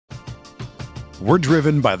We're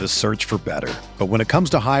driven by the search for better. But when it comes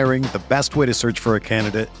to hiring, the best way to search for a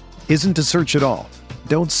candidate isn't to search at all.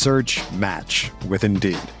 Don't search, match with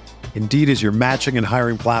Indeed. Indeed is your matching and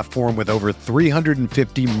hiring platform with over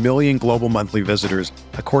 350 million global monthly visitors,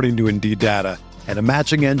 according to Indeed data, and a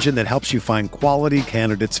matching engine that helps you find quality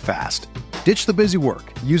candidates fast. Ditch the busy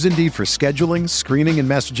work. Use Indeed for scheduling, screening, and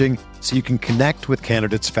messaging so you can connect with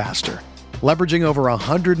candidates faster. Leveraging over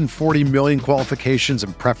 140 million qualifications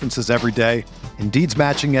and preferences every day, Indeed's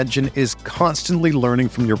matching engine is constantly learning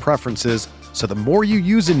from your preferences, so the more you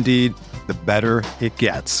use Indeed, the better it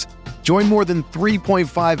gets. Join more than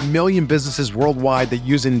 3.5 million businesses worldwide that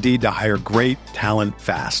use Indeed to hire great talent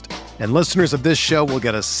fast. And listeners of this show will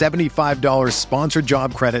get a $75 sponsored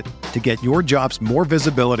job credit to get your jobs more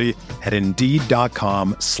visibility at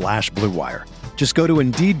Indeed.com/Blue Wire. Just go to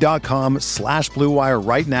Indeed.com/Blue Wire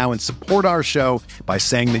right now and support our show by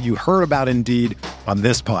saying that you heard about Indeed on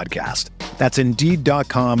this podcast. That's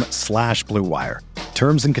Indeed.com/Blue Wire.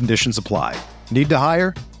 Terms and conditions apply. Need to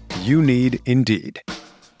hire? You need Indeed.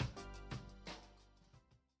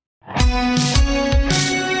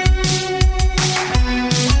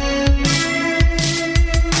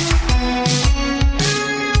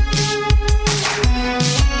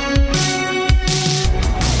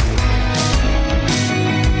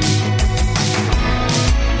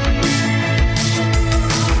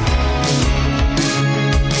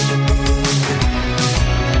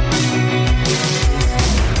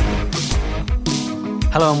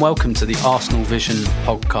 Hello and welcome to the Arsenal Vision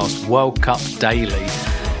podcast, World Cup Daily,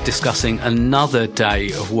 discussing another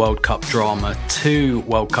day of World Cup drama, 2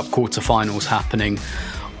 World Cup quarterfinals happening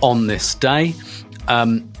on this day.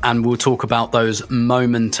 And we'll talk about those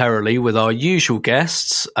momentarily with our usual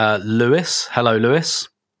guests, Lewis. Hello, Lewis.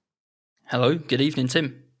 Hello, good evening,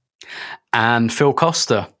 Tim. And Phil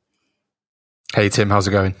Costa. Hey, Tim, how's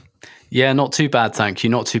it going? Yeah, not too bad, thank you.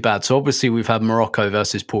 Not too bad. So obviously we've had Morocco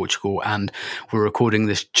versus Portugal and we're recording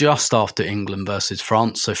this just after England versus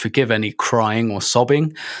France. So forgive any crying or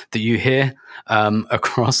sobbing that you hear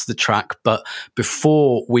across the track. But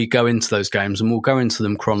before we go into those games, and we'll go into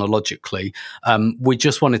them chronologically, we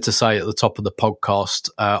just wanted to say at the top of the podcast,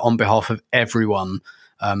 on behalf of everyone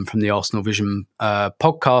from the Arsenal Vision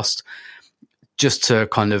podcast, just to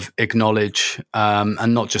kind of acknowledge,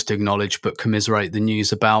 and not just acknowledge, but commiserate the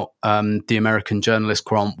news about the American journalist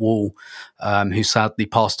Grant Wahl, who sadly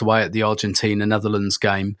passed away at the Argentina-Netherlands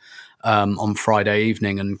game on Friday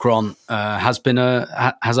evening. And Grant has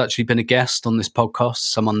actually been a guest on this podcast,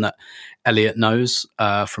 someone that Elliot knows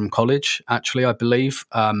from college, actually, I believe.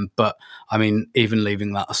 But I mean, even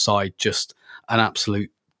leaving that aside, just an absolute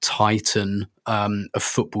titan of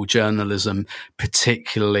football journalism,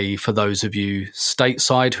 particularly for those of you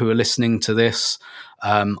stateside who are listening to this.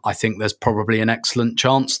 I think there's probably an excellent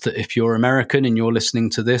chance that if you're American and you're listening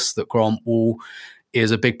to this, that Grant Wahl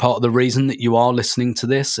is a big part of the reason that you are listening to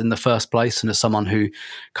this in the first place. And as someone who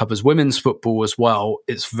covers women's football as well,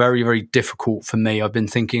 it's very, very difficult for me. I've been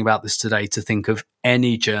thinking about this today to think of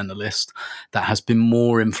any journalist that has been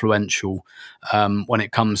more influential when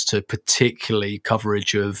it comes to particularly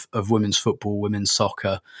coverage of women's football, women's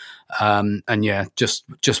soccer. And yeah, just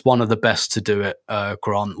one of the best to do it,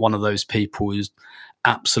 Grant, one of those people who's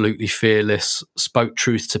absolutely fearless, spoke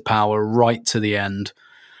truth to power right to the end.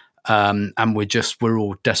 And we're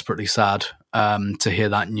all desperately sad to hear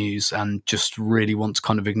that news, and just really want to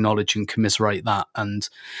kind of acknowledge and commiserate that. And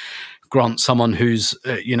Grant, someone who's,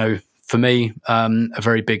 for me, a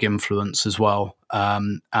very big influence as well,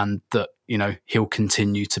 and that, he'll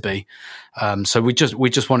continue to be. So we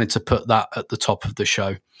just wanted to put that at the top of the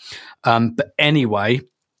show. But anyway,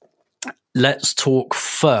 let's talk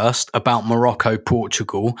first about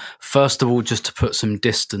Morocco-Portugal. First of all, just to put some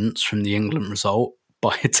distance from the England result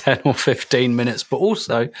by 10 or 15 minutes, but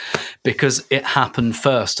also because it happened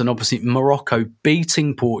first. And obviously Morocco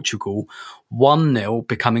beating Portugal 1-0,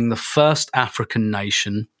 becoming the first African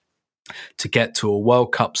nation to get to a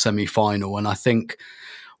World Cup semi-final. And I think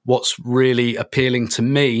what's really appealing to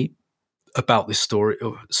me about this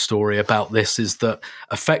story about this is that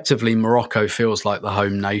effectively Morocco feels like the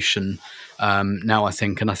home nation now, I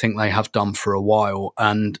think, and I think they have done for a while.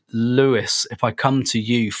 And Lewis, if I come to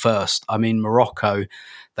you first, I mean, Morocco,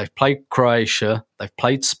 they've played Croatia, they've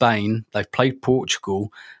played Spain, they've played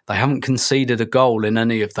Portugal. They haven't conceded a goal in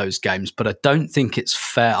any of those games, but I don't think it's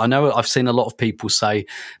fair. I know I've seen a lot of people say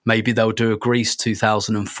maybe they'll do a Greece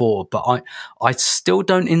 2004, but I still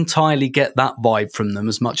don't entirely get that vibe from them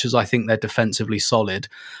as much as I think they're defensively solid.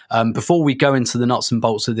 Before we go into the nuts and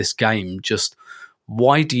bolts of this game, just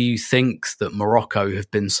why do you think that Morocco have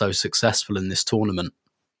been so successful in this tournament?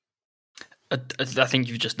 I think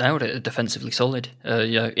you've just nailed it. Defensively solid.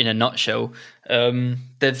 In a nutshell,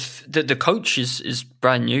 the coach is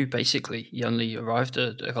brand new. Basically, he only arrived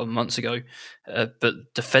a couple of months ago,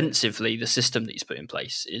 but defensively, the system that he's put in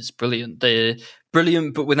place is brilliant. They're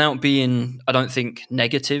brilliant, but without being, I don't think,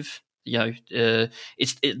 negative. They're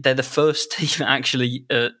the first team actually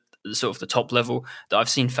at sort of the top level that I've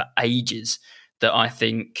seen for ages that I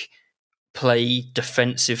think play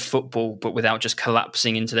defensive football, but without just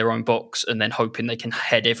collapsing into their own box and then hoping they can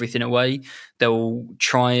head everything away. They'll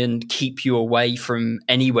try and keep you away from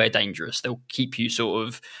anywhere dangerous. They'll keep you sort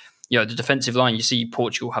of, the defensive line. You see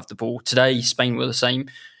Portugal have the ball today. Spain were the same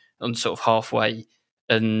on sort of halfway,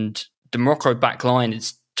 and the Morocco back line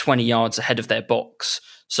is 20 yards ahead of their box.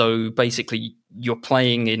 So basically, you're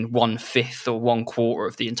playing in 1/5 or 1/4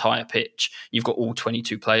 of the entire pitch. You've got all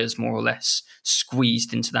 22 players more or less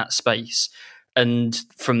squeezed into that space, and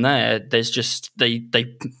from there, there's just they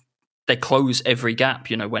close every gap.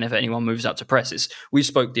 Whenever anyone moves out to press, we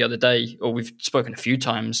spoke the other day, or we've spoken a few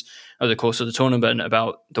times over the course of the tournament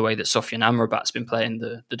about the way that Sofian Amrabat's been playing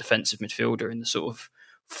the defensive midfielder in the sort of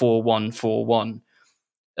 4-1-4-1,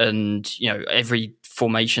 and every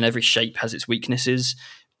formation, every shape has its weaknesses.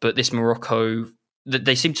 But this Morocco,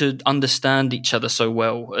 they seem to understand each other so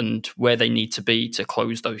well and where they need to be to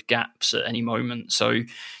close those gaps at any moment. So,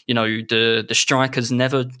 the striker's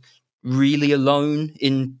never really alone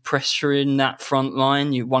in pressuring that front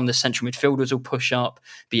line. One of the central midfielders will push up,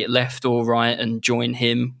 be it left or right, and join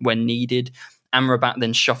him when needed. Amrabat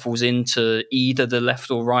then shuffles into either the left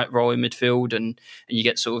or right role in midfield, and you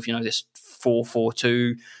get sort of, this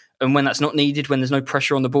 4-4-2. And when that's not needed, when there's no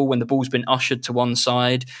pressure on the ball, when the ball's been ushered to one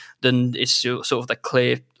side, then it's sort of the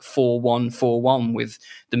clear 4-1-4-1 with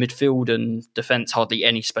the midfield and defence hardly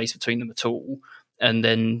any space between them at all. And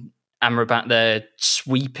then Amrabat there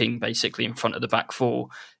sweeping basically in front of the back four.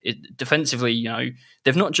 Defensively,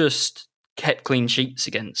 they've not just kept clean sheets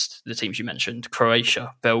against the teams you mentioned,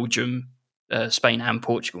 Croatia, Belgium, Spain and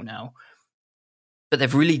Portugal now. But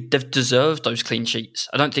they've deserved those clean sheets.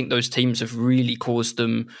 I don't think those teams have really caused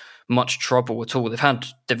them much trouble at all.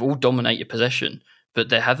 They've all dominated possession, but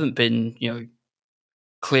there haven't been,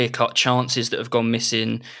 clear-cut chances that have gone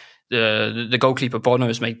missing. The goalkeeper Bono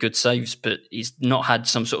has made good saves, but he's not had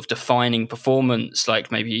some sort of defining performance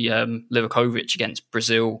like maybe Livakovic against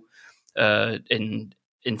Brazil in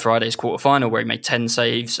Friday's quarterfinal, where he made 10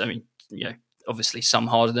 saves. I mean, obviously some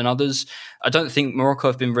harder than others. I don't think Morocco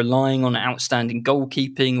have been relying on outstanding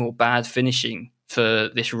goalkeeping or bad finishing for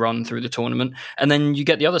this run through the tournament. And then you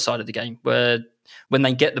get the other side of the game where when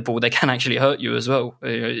they get the ball, they can actually hurt you as well.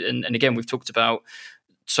 And again, we've talked about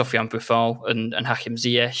Sofiane Boufal and Hakim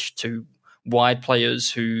Ziyech, two wide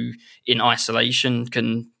players who in isolation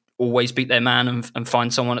can always beat their man and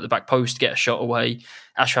find someone at the back post to get a shot away.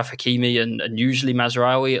 Achraf Hakimi and usually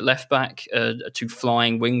Mazraoui at left back, two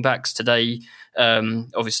flying wing backs today.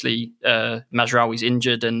 Obviously, Mazraoui's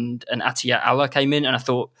injured and Atiyat Allah came in, and I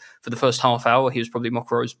thought for the first half hour he was probably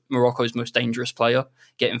Morocco's most dangerous player,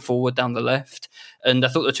 getting forward down the left. And I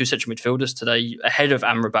thought the two central midfielders today, ahead of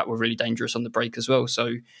Amrabat, were really dangerous on the break as well.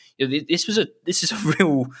 So this is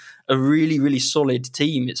a really, really solid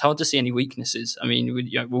team. It's hard to see any weaknesses. I mean,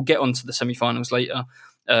 we'll get onto the semi-finals later.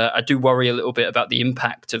 I do worry a little bit about the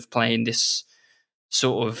impact of playing this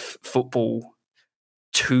sort of football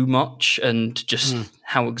too much and just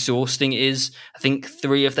how exhausting it is. I think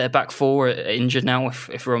 3 of their back 4 are injured now.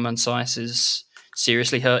 If Romain Saïss is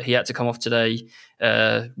seriously hurt, he had to come off today.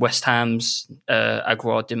 West Ham's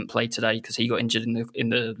Aguiar didn't play today because he got injured in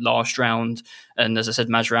the last round. And as I said,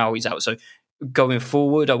 Mazraoui's out. So going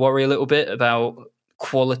forward, I worry a little bit about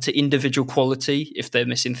individual quality if they're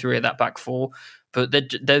missing 3 of that back 4. But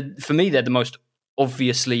for me, they're the most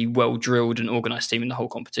obviously well-drilled and organised team in the whole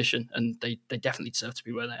competition, and they definitely deserve to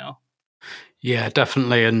be where they are. Yeah,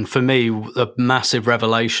 definitely. And for me, a massive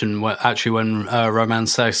revelation when Romain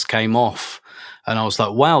Saïss came off, and I was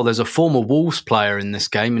like, wow, there's a former Wolves player in this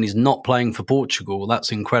game and he's not playing for Portugal.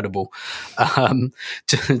 That's incredible.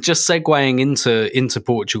 Just segueing into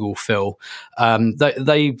Portugal, Phil,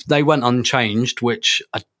 they went unchanged, which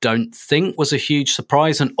I don't think was a huge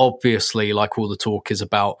surprise. And obviously, like all the talk is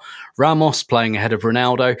about Ramos playing ahead of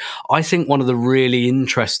Ronaldo, I think one of the really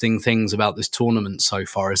interesting things about this tournament so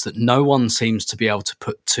far is that no one seems to be able to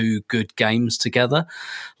put 2 good games together.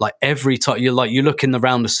 Like every time you look in the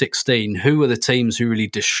round of 16, who are the teams who really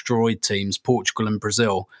destroyed teams? Portugal and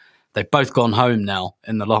Brazil. They've both gone home now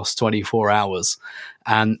in the last 24 hours.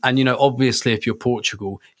 And obviously if you're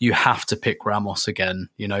Portugal, you have to pick Ramos again,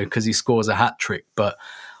 because he scores a hat-trick. But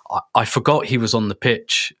I forgot he was on the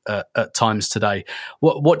pitch at times today.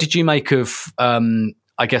 What did you make of,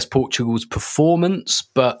 I guess, Portugal's performance,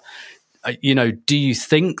 but do you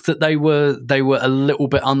think that they were a little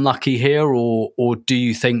bit unlucky here, or do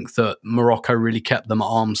you think that Morocco really kept them at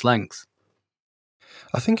arm's length?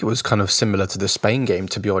 I think it was kind of similar to the Spain game,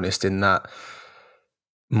 to be honest, in that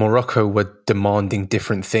Morocco were demanding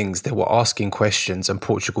different things. They were asking questions and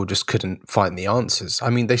Portugal just couldn't find the answers. I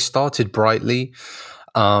mean, they started brightly.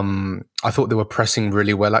 I thought they were pressing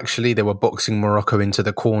really well, actually. They were boxing Morocco into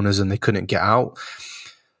the corners and they couldn't get out.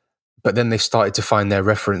 But then they started to find their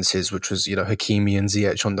references, which was, Hakimi and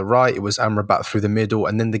Ziyech on the right. It was Amrabat through the middle.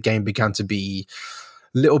 And then the game began to be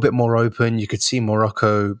a little bit more open. You could see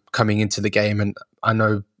Morocco coming into the game. And I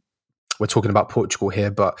know we're talking about Portugal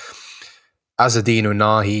here, but Azzedine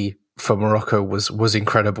Ounahi for Morocco was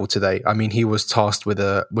incredible today. I mean, he was tasked with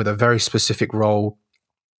a very specific role.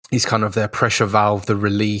 He's kind of their pressure valve, the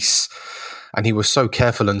release. And he was so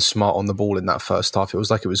careful and smart on the ball in that first half. It was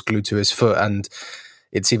like it was glued to his foot. And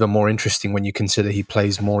it's even more interesting when you consider he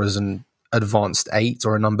plays more as an advanced 8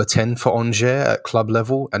 or a number 10 for Angers at club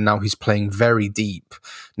level. And now he's playing very deep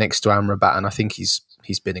next to Amrabat. And I think he's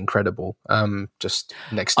been incredible, just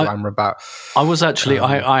next to Amrabat. I was actually,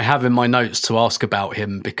 I have in my notes to ask about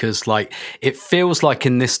him because it feels like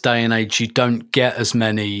in this day and age, you don't get as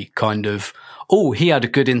many kind of, he had a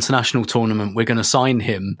good international tournament, we're going to sign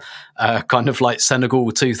him, kind of like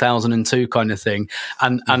Senegal 2002 kind of thing.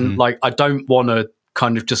 And I don't want to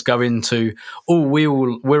kind of just go into,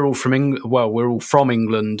 we're all from England. Well, we're all from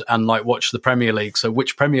England and watch the Premier League. So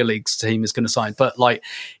which Premier League's team is going to sign? But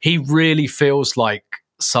he really feels like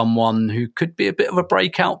someone who could be a bit of a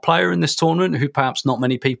breakout player in this tournament, who perhaps not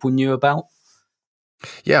many people knew about.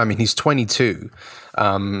 Yeah, I mean, he's 22,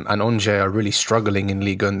 and Angers are really struggling in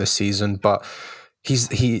Ligue 1 this season, but he's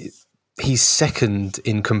second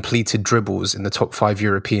in completed dribbles in the top 5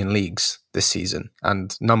 European leagues this season,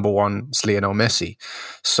 and number 1 is Lionel Messi.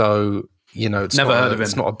 So, it's never heard of him.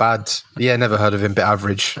 It's not a bad, never heard of him, bit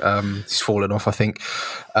average. He's fallen off, I think.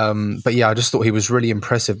 But yeah, I just thought he was really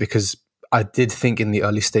impressive because I did think in the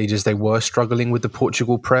early stages they were struggling with the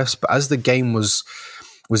Portugal press, but as the game was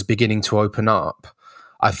beginning to open up,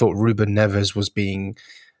 I thought Ruben Neves was being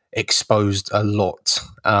exposed a lot,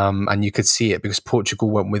 and you could see it because Portugal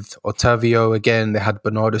went with Otavio again. They had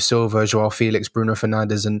Bernardo Silva, Joao Felix, Bruno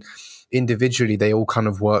Fernandes, and individually they all kind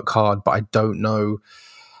of work hard, but I don't know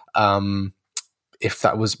if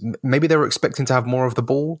that was, maybe they were expecting to have more of the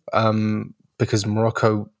ball, because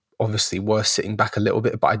Morocco obviously were sitting back a little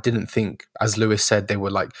bit, but I didn't think, as Lewis said, they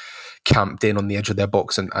were camped in on the edge of their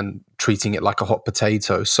box and treating it like a hot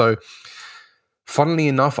potato. So funnily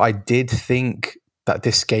enough, I did think that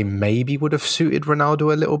this game maybe would have suited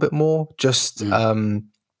Ronaldo a little bit more, just in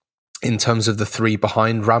terms of the 3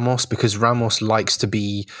 behind Ramos, because Ramos likes to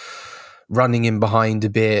be running in behind a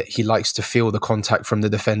bit. He likes to feel the contact from the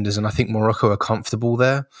defenders, and I think Morocco are comfortable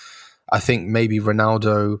there. I think maybe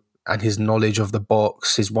Ronaldo and his knowledge of the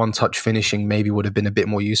box, his one-touch finishing maybe would have been a bit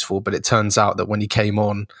more useful, but it turns out that when he came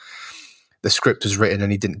on, the script was written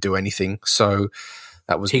and he didn't do anything. So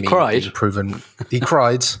that was he cried. Proven. He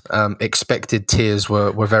cried. Expected tears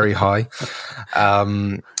were very high.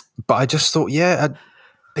 But I just thought,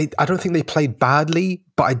 I don't think they played badly,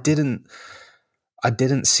 but I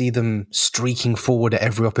didn't see them streaking forward at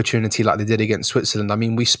every opportunity like they did against Switzerland. I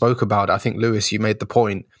mean, we spoke about it. I think, Lewis, you made the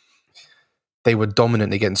point. They were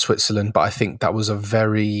dominant against Switzerland, but I think that was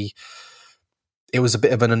it was a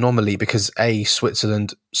bit of an anomaly because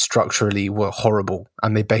Switzerland structurally were horrible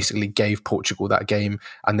and they basically gave Portugal that game,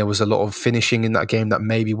 and there was a lot of finishing in that game that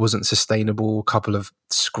maybe wasn't sustainable. A couple of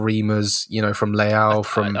screamers, from Leao,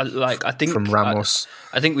 from Ramos.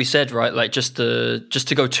 I think we said, right, just to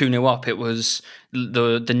go 2-0 up, it was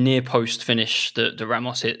the near post finish that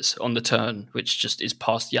Ramos hits on the turn, which just is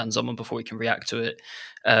past Jan Sommer before he can react to it,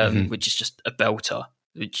 which is just a belter,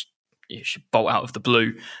 which you should bolt out of the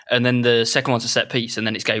blue. And then the second one's a set piece, and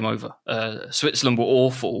then it's game over. Switzerland were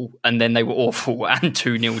awful, and then they were awful and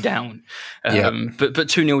 2-0 down. But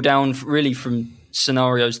 2-0 down really from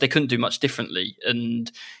scenarios they couldn't do much differently,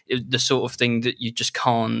 and the sort of thing that you just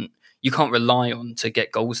can't rely on to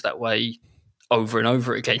get goals that way over and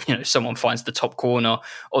over again. Someone finds the top corner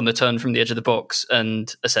on the turn from the edge of the box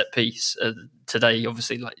and a set piece. Today,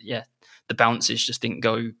 obviously, the bounces just didn't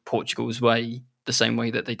go Portugal's way the same way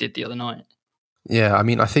that they did the other night. Yeah, I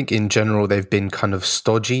mean, I think in general they've been kind of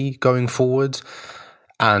stodgy going forward,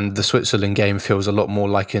 and the Switzerland game feels a lot more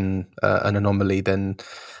like an anomaly than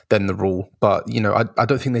the rule. But, I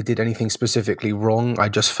don't think they did anything specifically wrong. I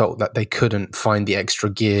just felt that they couldn't find the extra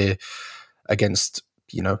gear against,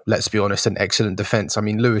 let's be honest, an excellent defence. I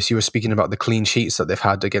mean, Lewis, you were speaking about the clean sheets that they've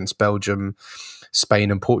had against Belgium, Spain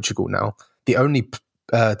and Portugal now. The only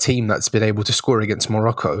team that's been able to score against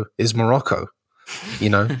Morocco is Morocco.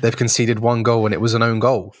 They've conceded one goal and it was an own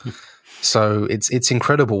goal. So it's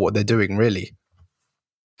incredible what they're doing, really.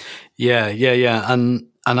 Yeah. And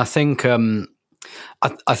I think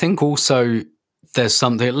I think also there's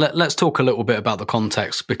something. Let's talk a little bit about the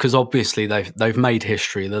context, because obviously they've made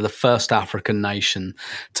history. They're the first African nation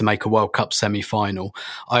to make a World Cup semi-final.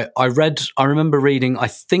 I remember reading, I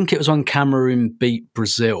think it was when Cameroon beat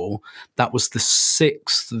Brazil, that was the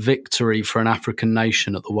 6th victory for an African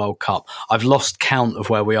nation at the World Cup. I've lost count of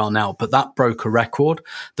where we are now, but that broke a record.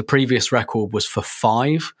 The previous record was for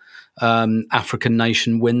 5 African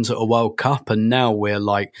nation wins at a World Cup, and now we're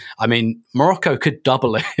like, Morocco could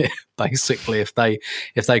double it basically if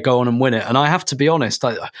they go on and win it. And I have to be honest,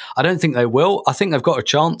 I don't think they will. I think they've got a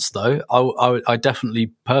chance, though. I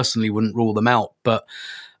definitely personally wouldn't rule them out. But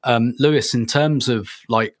Lewis, in terms of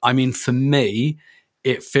for me,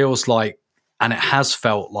 it feels like, and it has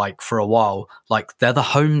felt like for a while, like they're the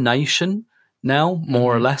home nation now,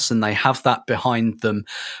 more or less, and they have that behind them.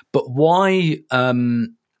 But why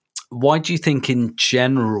do you think in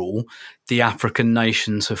general the African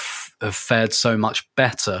nations have fared so much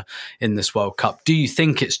better in this World Cup? Do you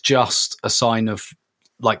think it's just a sign of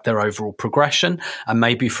their overall progression, and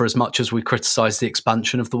maybe for as much as we criticise the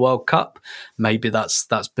expansion of the World Cup, maybe that's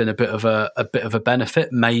been a bit of a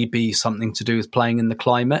benefit, maybe something to do with playing in the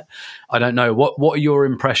climate? I don't know. What are your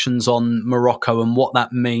impressions on Morocco and what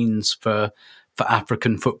that means for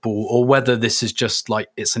African football, or whether this is just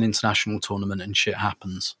it's an international tournament and shit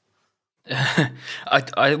happens?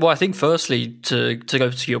 I think firstly, to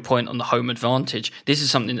go to your point on the home advantage, this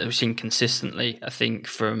is something that we've seen consistently, I think,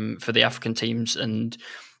 for the African teams and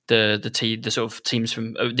the sort of teams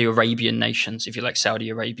from the Arabian nations, if you like, Saudi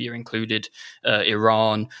Arabia included,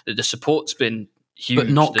 Iran. The support's been huge, but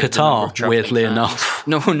not Qatar, weirdly enough.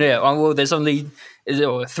 No, well, there's only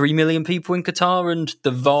 3 million people in Qatar, and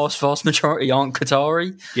the vast majority aren't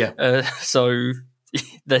Qatari. Yeah, so.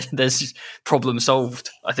 There's problem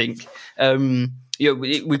solved, I think.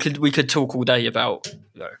 We could talk all day about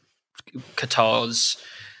Qatar's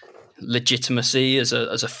legitimacy as a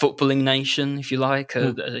footballing nation, if you like.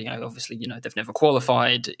 Obviously, they've never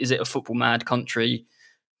qualified. Is it a football mad country?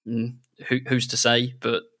 Who's to say?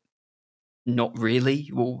 But not really.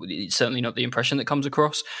 Well, it's certainly not the impression that comes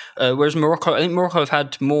across. Whereas Morocco, I think Morocco have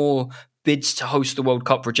had more bids to host the World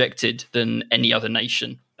Cup rejected than any other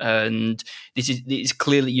nation. And it's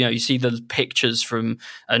clearly, you see the pictures from,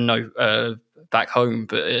 back home,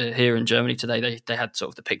 but here in Germany today, they had sort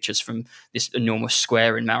of the pictures from this enormous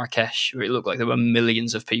square in Marrakesh, where it looked like there were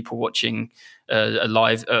millions of people watching a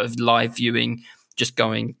live viewing, just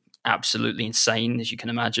going absolutely insane, as you can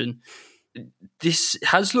imagine. This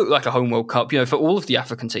has looked like a home World Cup, for all of the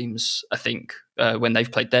African teams, I think, when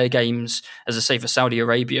they've played their games, as I say, for Saudi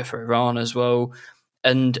Arabia, for Iran as well.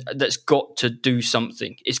 And that's got to do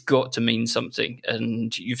something. It's got to mean something.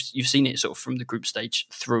 And you've seen it sort of from the group stage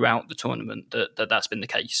throughout the tournament that's been the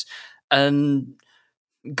case. And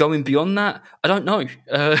going beyond that, I don't know.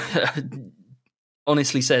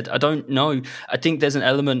 Honestly said, I don't know. I think there's an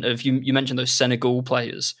element of, you mentioned those Senegal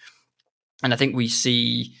players. And I think we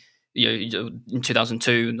see, in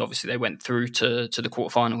 2002, and obviously they went through to the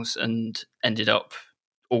quarterfinals and ended up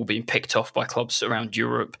all being picked off by clubs around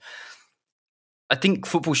Europe. I think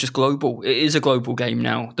football's just global. It is a global game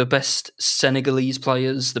now. The best Senegalese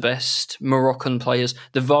players, the best Moroccan players,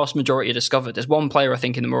 the vast majority are discovered. There's one player, I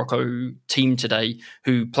think, in the Morocco team today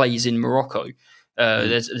who plays in Morocco.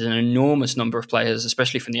 There's an enormous number of players,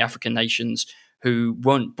 especially from the African nations, who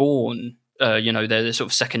weren't born, they're sort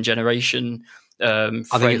of second generation. I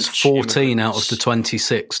think it's 14 out of the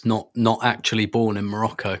 26 not actually born in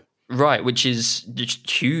Morocco. Right, which is just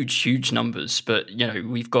huge numbers. But,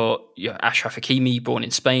 we've got Achraf Hakimi, born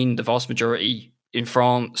in Spain, the vast majority in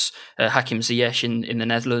France, Hakim Ziyech in the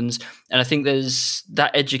Netherlands. And I think there's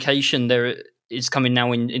that education there is coming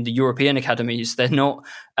now in the European academies. They're not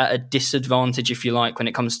at a disadvantage, if you like, when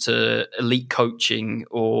it comes to elite coaching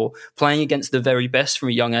or playing against the very best from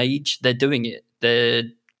a young age. They're doing it.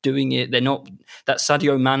 They're not that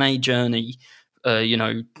Sadio Mane journey,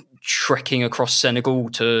 trekking across Senegal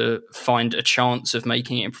to find a chance of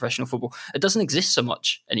making it in professional football. It doesn't exist so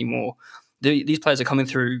much anymore. These players are coming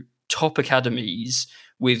through top academies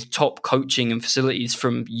with top coaching and facilities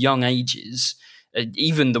from young ages,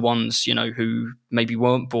 even the ones, who maybe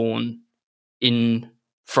weren't born in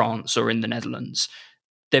France or in the Netherlands.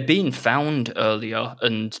 They're being found earlier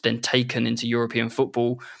and then taken into European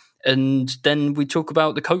football. And then we talk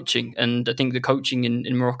about the coaching. And I think the coaching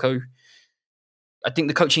in Morocco, I think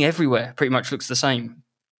the coaching everywhere pretty much looks the same.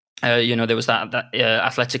 There was that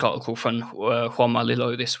Athletic article from Juan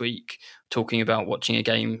Malillo this week talking about watching a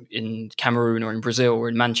game in Cameroon or in Brazil or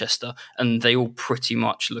in Manchester, and they all pretty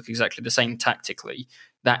much look exactly the same tactically.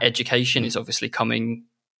 That education is obviously coming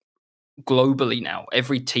globally now.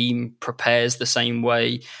 Every team prepares the same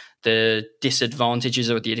way. The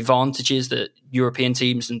disadvantages or the advantages that European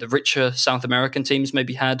teams and the richer South American teams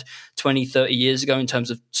maybe had 20, 30 years ago in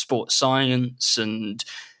terms of sports science and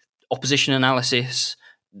opposition analysis,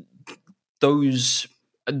 those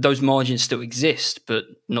margins still exist, but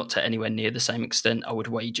not to anywhere near the same extent, I would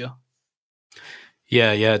wager.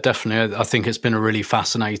 Yeah, definitely. I think it's been a really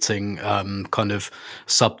fascinating kind of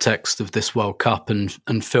subtext of this World Cup.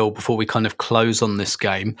 And Phil, before we kind of close on this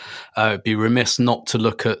game, it'd be remiss not to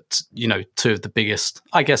look at, two of the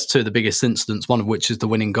biggest incidents, one of which is the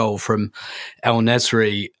winning goal from El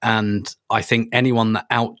Nesri. And I think anyone that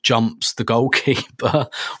outjumps the goalkeeper,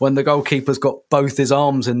 when the goalkeeper's got both his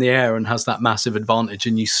arms in the air and has that massive advantage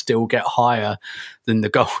and you still get higher than the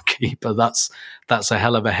goalkeeper, that's a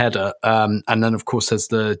hell of a header. And then, of course, there's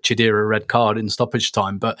the Chidera red card in stoppage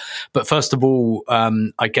time. But first of all,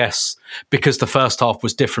 I guess because the first half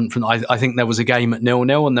was different from, I think there was a game at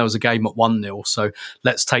 0-0 and there was a game at 1-0. So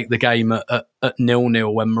let's take the game at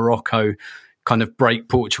 0-0 when Morocco kind of break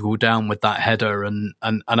Portugal down with that header and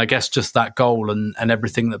I guess just that goal and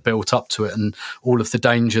everything that built up to it and all of the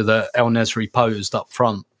danger that El Nesri posed up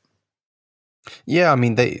front. Yeah, I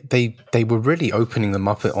mean, they were really opening them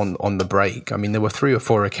up on the break. I mean, there were 3 or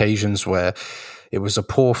 4 occasions where it was a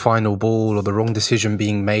poor final ball or the wrong decision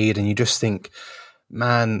being made, and you just think,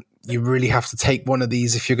 man, you really have to take one of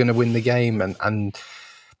these if you're going to win the game. And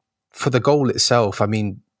for the goal itself, I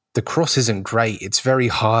mean, the cross isn't great. It's very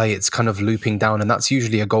high. It's kind of looping down, and that's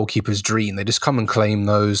usually a goalkeeper's dream. They just come and claim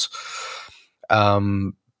those.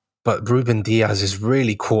 But Ruben Diaz is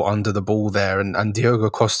really caught under the ball there, and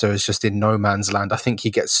Diogo Costa is just in no man's land. I think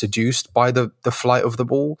he gets seduced by the flight of the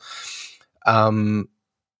ball, and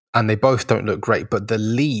they both don't look great. But the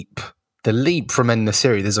leap from En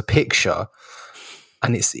Nesyri, there's a picture,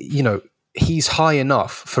 and it's he's high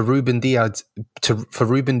enough for Ruben Diaz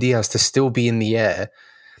to still be in the air,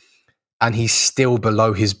 and he's still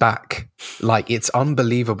below his back. Like, it's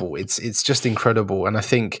unbelievable. It's just incredible, and I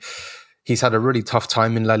think he's had a really tough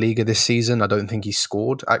time in La Liga this season. I don't think he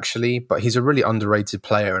scored, actually, but he's a really underrated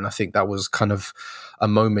player, and I think that was kind of a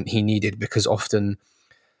moment he needed, because often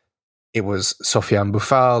it was Sofiane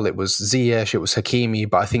Boufal, it was Ziyech, it was Hakimi,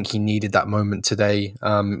 but I think he needed that moment today,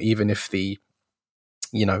 even if the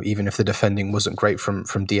defending wasn't great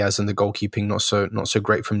from Diaz and the goalkeeping not so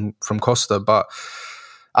great from Costa. But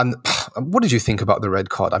and what did you think about the red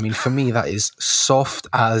card? I mean, for me, that is soft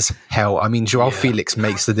as hell. I mean, Joao Felix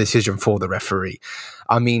makes the decision for the referee.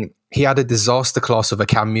 I mean, he had a disaster class of a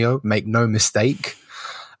cameo, make no mistake.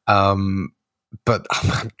 But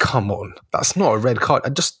come on, that's not a red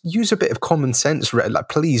card. Just use a bit of common sense,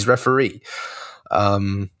 please, referee. I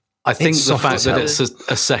think the fact that it's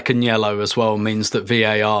a second yellow as well means that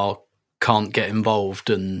VAR can't get involved,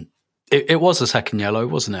 and it was a second yellow,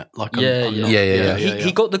 wasn't it? Yeah.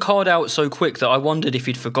 He got the card out so quick that I wondered if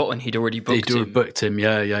he'd forgotten he'd already booked him. He'd booked him,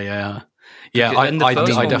 yeah.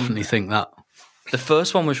 I definitely think that. The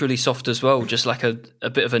first one was really soft as well, just like a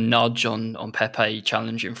bit of a nudge on Pepe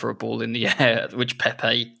challenging for a ball in the air, which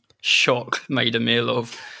Pepe, shock, made a meal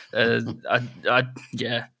of. 2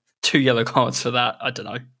 yellow cards for that. I don't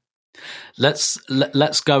know. Let's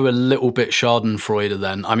go a little bit Schadenfreude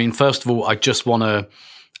then. I mean, first of all,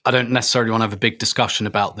 I don't necessarily want to have a big discussion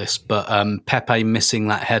about this, but Pepe missing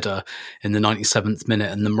that header in the 97th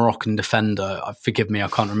minute and the Moroccan defender, forgive me, I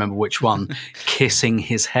can't remember which one, kissing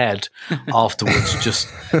his head afterwards. Just,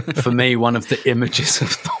 for me, one of the images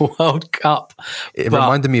of the World Cup. It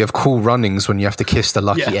reminded me of Cool Runnings when you have to kiss the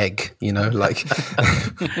lucky egg, like.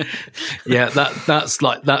 Yeah,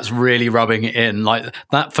 that's really rubbing it in. Like,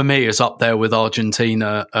 that for me is up there with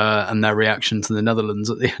Argentina and their reaction to the Netherlands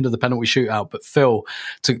at the end of the penalty shootout. But Phil,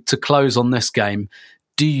 to close on this game,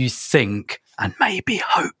 do you think, and maybe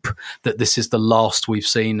hope, that this is the last we've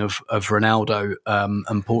seen of Ronaldo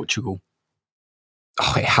and Portugal?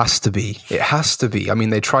 Oh, it has to be. It has to be. I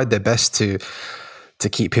mean, they tried their best to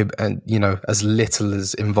keep him, and as little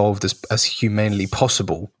as involved as humanly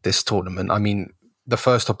possible this tournament. I mean, the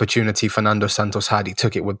first opportunity Fernando Santos had, he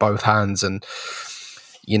took it with both hands, and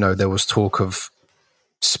there was talk of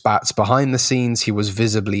spats behind the scenes. He was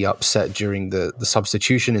visibly upset during the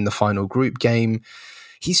substitution in the final group game.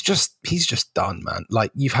 He's just done, man.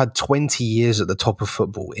 Like, you've had 20 years at the top of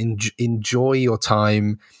football. Enjoy your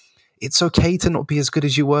time. it's okay to not be as good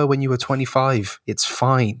as you were when you were 25. It's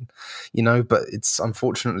fine, but it's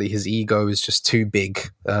unfortunately his ego is just too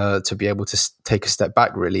big to be able to take a step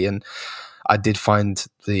back, really. And I did find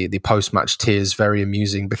the post-match tears very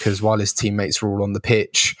amusing, because while his teammates were all on the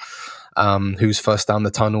pitch, who's first down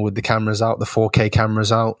the tunnel with the cameras out, the 4K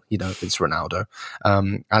cameras out, it's Ronaldo.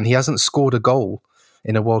 And he hasn't scored a goal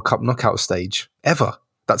in a World Cup knockout stage ever.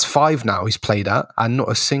 That's 5 now he's played at, and not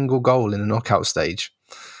a single goal in a knockout stage.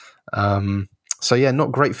 So yeah,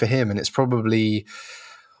 not great for him, and it's probably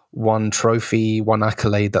one trophy, one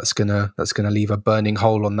accolade that's gonna leave a burning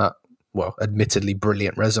hole on that, well, admittedly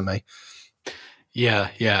brilliant resume.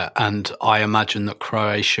 Yeah, and I imagine that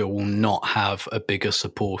Croatia will not have a bigger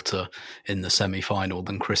supporter in the semi-final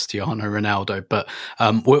than Cristiano Ronaldo. But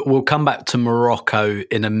we'll come back to Morocco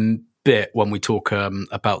in a bit when we talk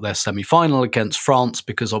about their semi-final against France,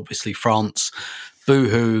 because obviously France,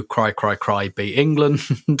 boo-hoo, cry, beat England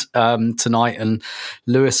tonight. And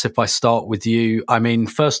Lewis, if I start with you, I mean,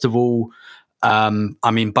 first of all,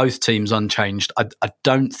 both teams unchanged. I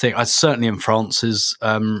don't think, certainly in France's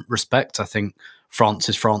respect, I think France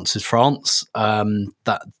is France.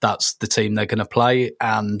 That's the team they're going to play,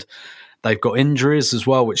 and they've got injuries as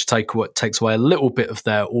well, which takes away a little bit of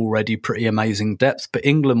their already pretty amazing depth. But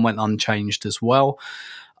England went unchanged as well.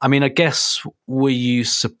 I mean, I guess, were you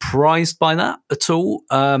surprised by that at all?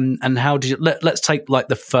 And how did you? Let's take like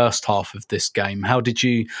the first half of this game. What did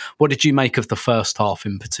you make of the first half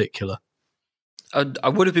in particular? I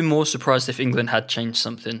would have been more surprised if England had changed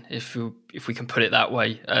something, if we can put it that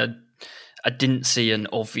way. I didn't see an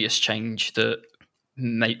obvious change that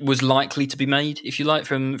was likely to be made, if you like,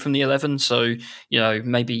 from the 11. So,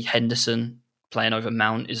 maybe Henderson playing over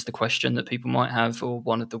Mount is the question that people might have, or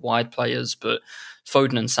one of the wide players. But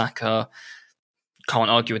Foden and Saka, can't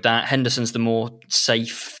argue with that. Henderson's the more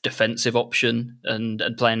safe defensive option, and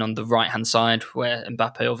playing on the right-hand side, where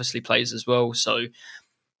Mbappe obviously plays as well. So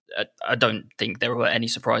I don't think there were any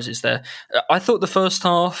surprises there. I thought the first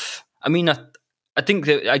half, I think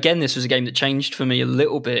that, again, this was a game that changed for me a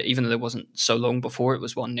little bit, even though there wasn't so long before it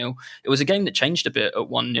was 1-0. It was a game that changed a bit at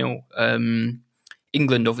 1-0.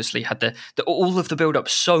 England obviously had all of the build-up,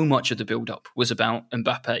 so much of the build-up was about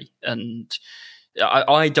Mbappe. And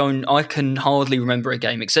I can hardly remember a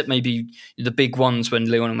game, except maybe the big ones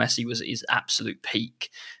when Lionel Messi was at his absolute peak,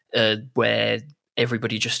 where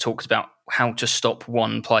everybody just talked about how to stop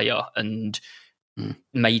one player and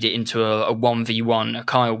made it into a 1v1, a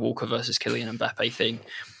Kyle Walker versus Kylian Mbappe thing.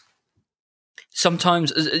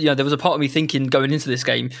 Sometimes, there was a part of me thinking going into this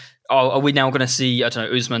game, are we now going to see,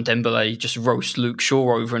 Ousmane Dembele just roast Luke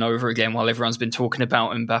Shaw over and over again while everyone's been talking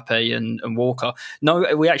about Mbappe and Walker?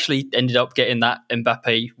 No, we actually ended up getting that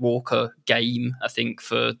Mbappe-Walker game, I think,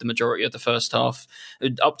 for the majority of the first half,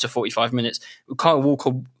 up to 45 minutes. Kyle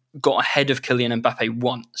Walker got ahead of Kylian Mbappe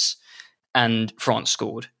once, and France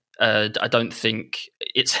scored. I don't think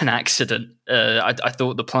it's an accident. I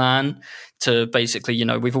thought the plan to basically,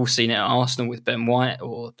 we've all seen it at Arsenal with Ben White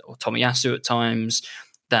or Tomiyasu at times,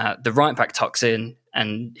 that the right back tucks in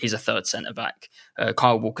and he's a third centre back.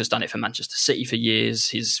 Kyle Walker's done it for Manchester City for years.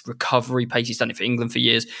 His recovery pace, he's done it for England for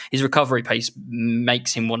years. His recovery pace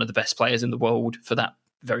makes him one of the best players in the world for that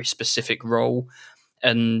very specific role,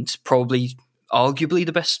 and probably arguably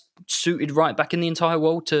the best suited right back in the entire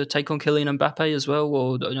world to take on Kylian Mbappe as well,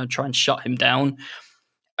 or try and shut him down.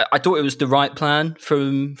 I thought it was the right plan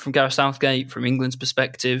from Gareth Southgate, from England's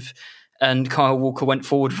perspective. And Kyle Walker went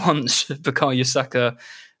forward once. Bukayo Saka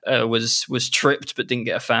was tripped but didn't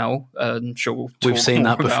get a foul. I'm sure we've seen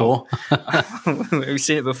that before. We've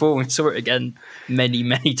seen it before. We saw it again many,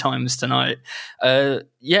 many times tonight. And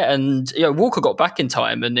Walker got back in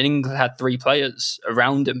time, and England had 3 players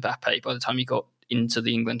around Mbappe by the time he got into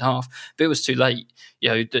the England half. But it was too late.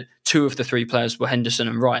 The 2 of the 3 players were Henderson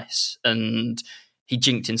and Rice, and he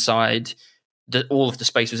jinked inside. All of the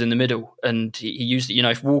space was in the middle, and he used it.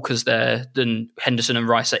 If Walker's there, then Henderson and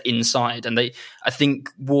Rice are inside, and I think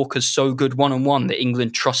Walker's so good one-on-one that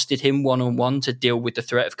England trusted him one-on-one to deal with the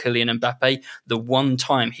threat of Kylian Mbappe. The one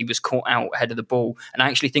time he was caught out ahead of the ball, and I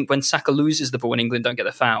actually think when Saka loses the ball and England don't get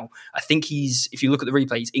the foul, I think if you look at the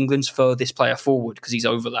replays, England's furthest player forward because he's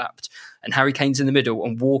overlapped, and Harry Kane's in the middle,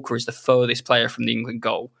 and Walker is the furthest player from the England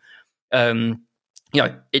goal.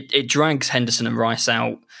 It drags Henderson and Rice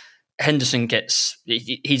out. Henderson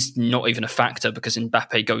he's not even a factor because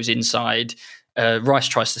Mbappe goes inside. Rice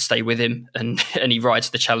tries to stay with him and he rides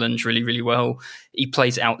the challenge really, really well. He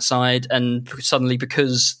plays it outside, and suddenly,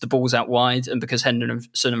 because the ball's out wide and because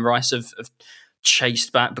Henderson and Rice have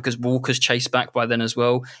chased back, because Walker's chased back by then as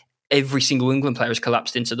well, every single England player has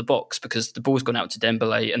collapsed into the box because the ball's gone out to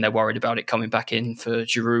Dembele and they're worried about it coming back in for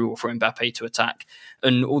Giroud or for Mbappe to attack.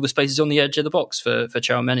 And all the space is on the edge of the box for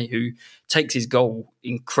Tchouaméni, who takes his goal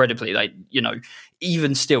incredibly. Like,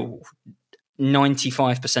 even still,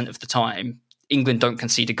 95% of the time, England don't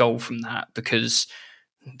concede a goal from that because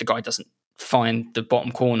the guy doesn't find the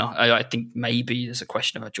bottom corner. I think maybe there's a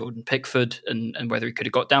question about Jordan Pickford and whether he could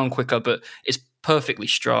have got down quicker, but it's perfectly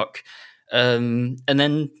struck. And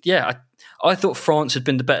then, I thought France had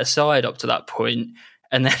been the better side up to that point.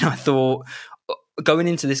 And then I thought, going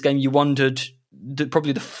into this game, you wondered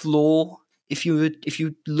probably the flaw, if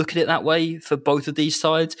you look at it that way, for both of these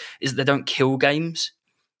sides, is that they don't kill games.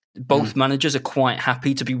 Both managers are quite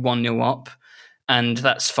happy to be 1-0 up. And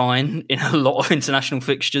that's fine in a lot of international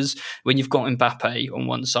fixtures when you've got Mbappe on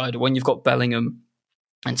one side or when you've got Bellingham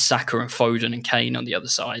and Saka and Foden and Kane on the other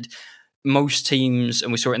side. Most teams,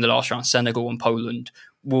 and we saw it in the last round, Senegal and Poland,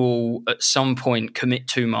 will at some point commit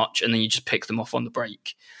too much and then you just pick them off on the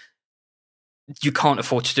break. You can't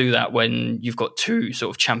afford to do that when you've got two sort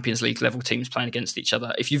of Champions League level teams playing against each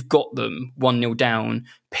other. If you've got them 1-0 down,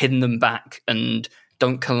 pin them back and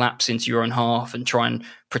don't collapse into your own half and try and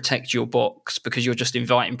protect your box because you're just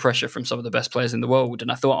inviting pressure from some of the best players in the world.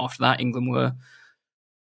 And I thought after that, England were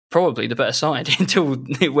probably the better side until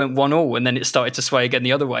it went 1-1 and then it started to sway again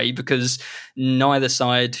the other way because neither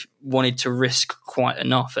side wanted to risk quite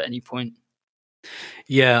enough at any point.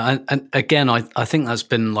 Yeah, and again, I think that's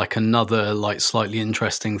been like another like slightly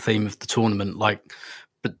interesting theme of the tournament. Like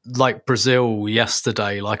Brazil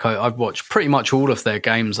yesterday, like I've watched pretty much all of their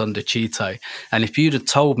games under Tite, and if you'd have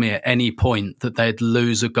told me at any point that they'd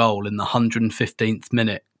lose a goal in the 115th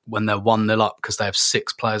minute when they're 1-0 up because they have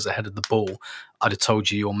 6 players ahead of the ball, I'd have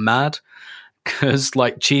told you you're mad. Because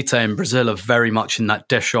like Tite and Brazil are very much in that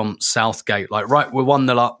Deschamps Southgate, like, right, we're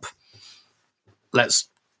 1-0 up, let's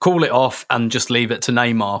call it off and just leave it to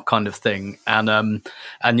Neymar kind of thing. And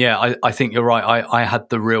yeah, I think you're right. I had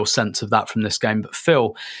the real sense of that from this game. But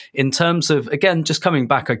Phil, in terms of, again, just coming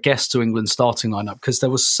back, I guess, to England's starting lineup, because there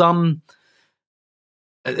was some,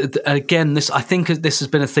 again, I think this has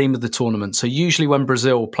been a theme of the tournament. So usually when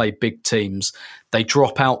Brazil play big teams, they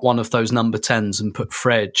drop out one of those number 10s and put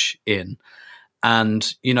Fred in.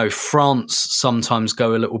 And, France sometimes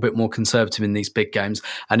go a little bit more conservative in these big games.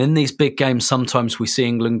 And in these big games, sometimes we see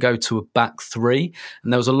England go to a back 3.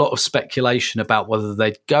 And there was a lot of speculation about whether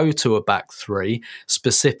they'd go to a back 3,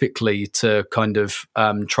 specifically to kind of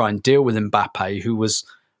try and deal with Mbappe, who was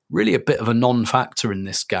really a bit of a non-factor in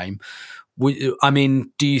this game. I mean,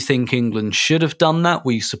 do you think England should have done that?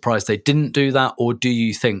 Were you surprised they didn't do that? Or do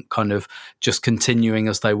you think kind of just continuing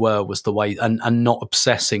as they were was the way, and not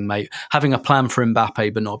obsessing, having a plan for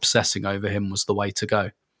Mbappe but not obsessing over him was the way to go?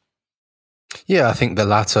 Yeah, I think the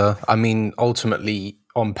latter. I mean, ultimately,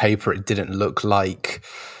 on paper, it didn't look like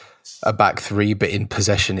a back 3, but in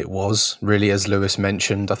possession it was. Really, as Lewis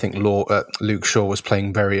mentioned, I think Luke Shaw was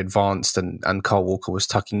playing very advanced and Kyle Walker was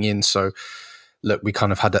tucking in. So, look, we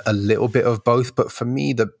kind of had a little bit of both. But for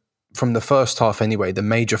me, from the first half anyway, the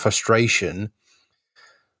major frustration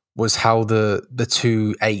was how the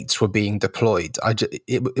 2 8s were being deployed.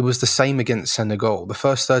 It was the same against Senegal. The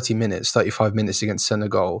first 35 minutes against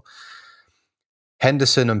Senegal,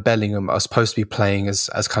 Henderson and Bellingham are supposed to be playing as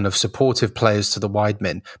kind of supportive players to the wide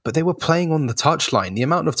men, but they were playing on the touchline. The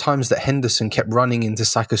amount of times that Henderson kept running into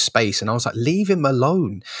Saka's space, and I was like, leave him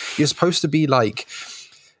alone. You're supposed to be like,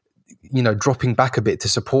 dropping back a bit to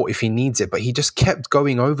support if he needs it, but he just kept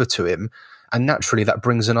going over to him, and naturally that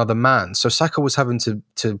brings another man. So Saka was having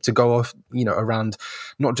to go off, around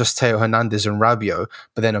not just Theo Hernandez and Rabiot,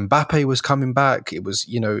 but then Mbappe was coming back. It was,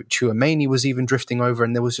 Tchouaméni was even drifting over,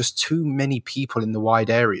 and there was just too many people in the wide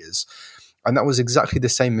areas. And that was exactly the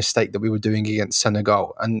same mistake that we were doing against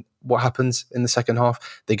Senegal. And what happens in the second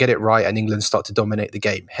half? They get it right and England start to dominate the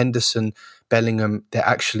game. Henderson, Bellingham, they're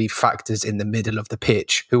actually factors in the middle of the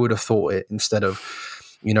pitch. Who would have thought it, instead of,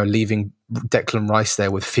 leaving Declan Rice there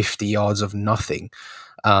with 50 yards of nothing.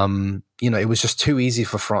 It was just too easy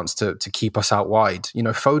for France to keep us out wide.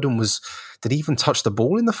 Foden did he even touch the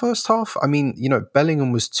ball in the first half? I mean,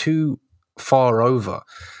 Bellingham was too far over.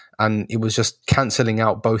 And it was just cancelling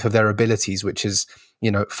out both of their abilities, which is,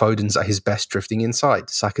 Foden's at his best drifting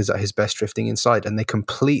inside, Saka's at his best drifting inside, and they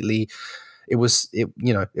completely. It was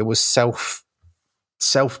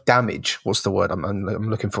self damage. What's the word I'm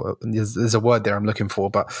looking for? There's a word there I'm looking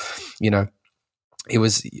for, but it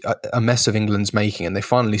was a mess of England's making, and they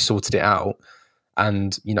finally sorted it out.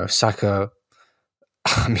 And Saka.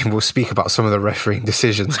 I mean, we'll speak about some of the refereeing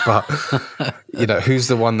decisions, but who's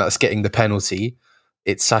the one that's getting the penalty?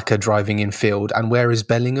 It's Saka driving in field. And where is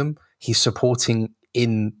Bellingham? He's supporting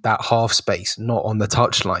in that half space, not on the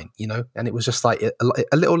touchline, you know? And it was just like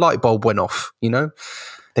a little light bulb went off, you know?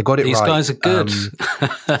 They got it These right. Guys are good.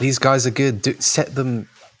 These guys are good. Set them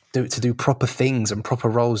to do proper things and proper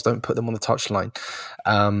roles. Don't put them on the touchline.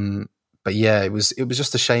 But yeah, it was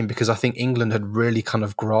just a shame because I think England had really kind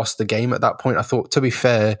of grasped the game at that point. I thought, to be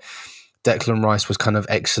fair, Declan Rice was kind of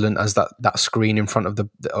excellent as that screen in front of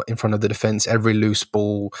the defense. Every loose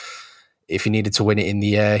ball, if he needed to win it in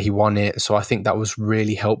the air, he won it. So I think that was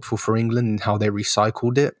really helpful for England in how they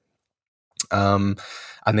recycled it.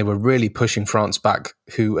 And they were really pushing France back,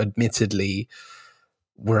 who admittedly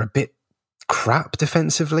were a bit crap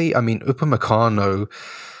defensively. I mean, Upamecano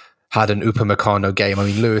had an Upamecano game. I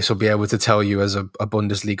mean, Lewis will be able to tell you as a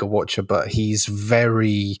Bundesliga watcher, but he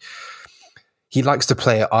likes to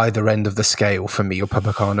play at either end of the scale for me,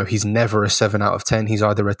 Upamecano. He's never a 7 out of 10. He's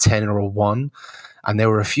either a 10 or a 1. And there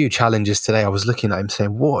were a few challenges today. I was looking at him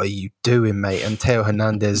saying, what are you doing, mate? And Theo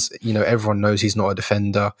Hernandez, you know, everyone knows he's not a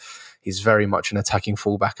defender. He's very much an attacking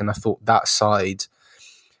fullback. And I thought that side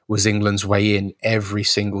was England's way in every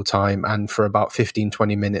single time. And for about 15,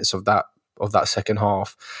 20 minutes of that second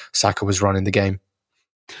half, Saka was running the game.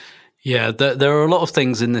 Yeah, there are a lot of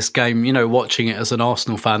things in this game, you know, watching it as an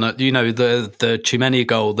Arsenal fan. You know, the Chimeni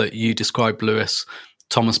goal that you described, Lewis,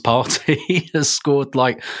 Thomas Partey has scored,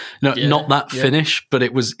 like, not that finish, but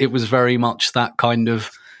it was very much that kind of,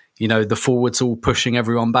 you know, the forwards all pushing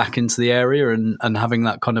everyone back into the area and having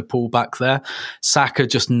that kind of pull back there. Saka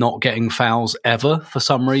just not getting fouls ever for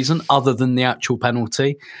some reason, other than the actual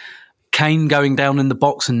penalty. Kane going down in the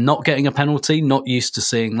box and not getting a penalty, not used to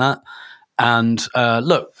seeing that. And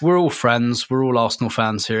look, we're all friends. We're all Arsenal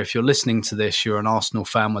fans here. If you're listening to this, you're an Arsenal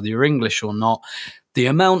fan, whether you're English or not. The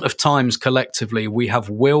amount of times collectively we have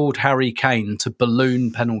willed Harry Kane to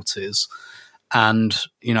balloon penalties. And,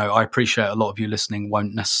 you know, I appreciate a lot of you listening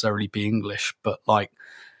won't necessarily be English, but like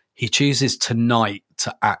he chooses tonight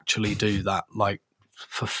to actually do that. Like,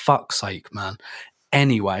 for fuck's sake, man.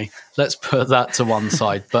 Anyway, let's put that to one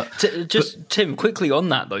side. But Tim, quickly on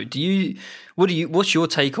that though, what's your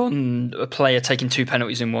take on a player taking 2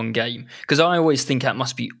 penalties in one game? Because I always think that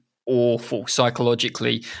must be awful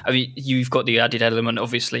psychologically. I mean, you've got the added element,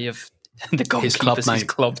 obviously, of the goalkeeper's his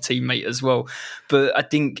club teammate as well. But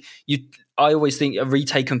I always think a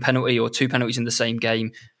retaken penalty or 2 penalties in the same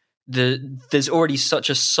game, there's already such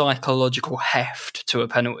a psychological heft to a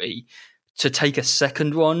penalty. To take a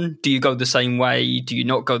second one, do you go the same way? Do you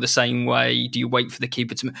not go the same way? Do you wait for the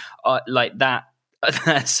keeper to like that?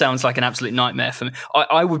 That sounds like an absolute nightmare for me.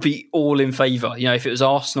 I would be all in favour. You know, if it was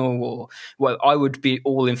Arsenal I would be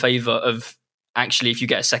all in favour of actually, if you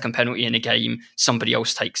get a second penalty in a game, somebody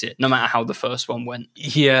else takes it, no matter how the first one went.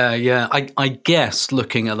 Yeah. I guess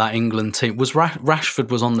looking at that England team, Rashford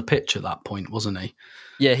was on the pitch at that point, wasn't he?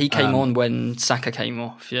 Yeah, he came on when Saka came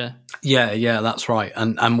off. Yeah, that's right,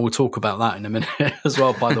 and we'll talk about that in a minute as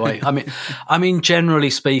well. By the way, I mean,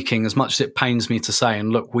 generally speaking, as much as it pains me to say,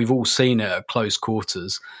 and look, we've all seen it at close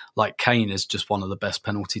quarters. Like, Kane is just one of the best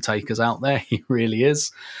penalty takers out there. He really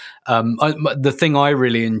is. The thing I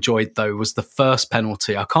really enjoyed though was the first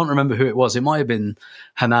penalty. I can't remember who it was. It might have been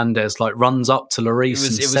Hernandez. Like, runs up to Lloris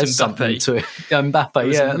and says something to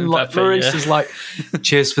Mbappe. Yeah, and like Lloris is like,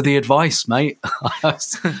 "Cheers for the advice, mate."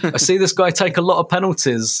 I see this guy take a lot of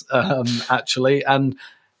penalties, actually, and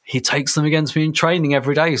he takes them against me in training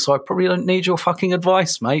every day. So I probably don't need your fucking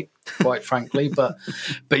advice, mate. Quite frankly, but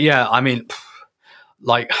yeah, I mean,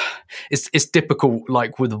 like, it's difficult,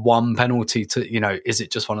 like, with one penalty to, you know, is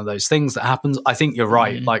it just one of those things that happens? I think you're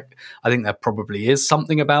right. Like, I think there probably is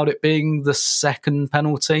something about it being the second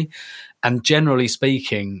penalty. And generally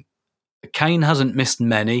speaking, Kane hasn't missed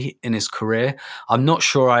many in his career. I'm not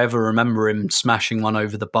sure I ever remember him smashing one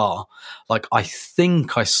over the bar. Like, I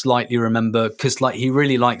think I slightly remember, because like he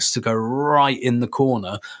really likes to go right in the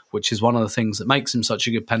corner, which is one of the things that makes him such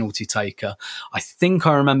a good penalty taker. I think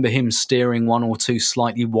I remember him steering one or two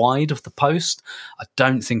slightly wide of the post. I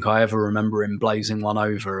don't think I ever remember him blazing one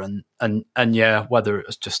over. And yeah, whether it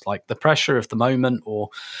was just like the pressure of the moment or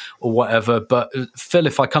whatever. But Phil,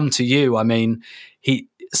 if I come to you, I mean,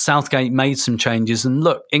 Southgate made some changes, and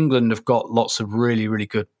look, England have got lots of really, really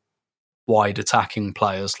good wide attacking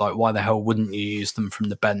players. Like, why the hell wouldn't you use them from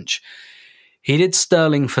the bench? He did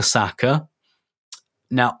Sterling for Saka.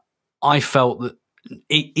 Now, I felt that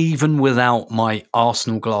even without my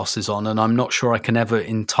Arsenal glasses on, and I'm not sure I can ever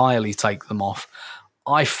entirely take them off,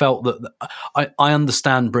 I felt that I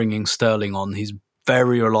understand bringing Sterling on. He's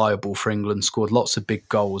very reliable for England, scored lots of big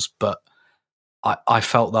goals, but I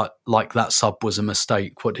felt that like that sub was a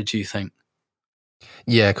mistake. What did you think?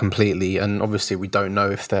 Yeah, completely. And obviously we don't know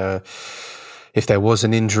if they're, if there was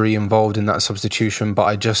an injury involved in that substitution. But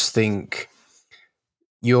I just think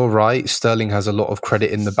you're right. Sterling has a lot of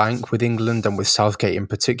credit in the bank with England and with Southgate in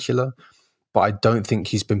particular. But I don't think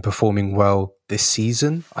he's been performing well this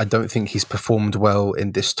season. I don't think he's performed well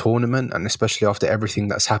in this tournament, and especially after everything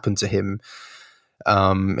that's happened to him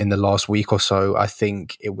in the last week or so. I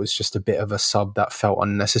think it was just a bit of a sub that felt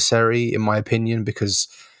unnecessary, in my opinion, because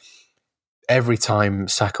every time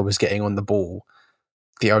Saka was getting on the ball,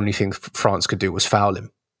 the only thing France could do was foul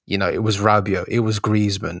him. You know, it was Rabiot, it was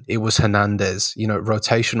Griezmann, it was Hernandez, you know,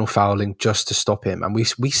 rotational fouling just to stop him. And we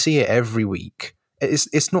see it every week.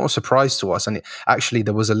 It's not a surprise to us. And actually,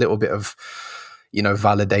 there was a little bit of, you know,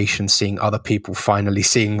 validation seeing other people finally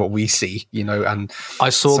seeing what we see, you know. And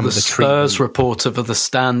I saw the Spurs reporter for the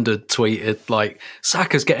Standard tweeted, like,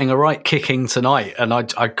 Saka's getting a right kicking tonight. And I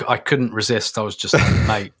couldn't resist. I was just like,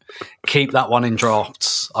 mate, keep that one in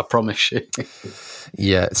drafts. I promise you.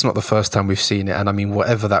 Yeah, it's not the first time we've seen it. And I mean,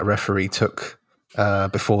 whatever that referee took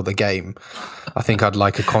before the game, I think I'd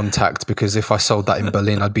like a contact, because if I sold that in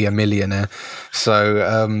Berlin, I'd be a millionaire.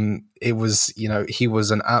 So it was, you know, he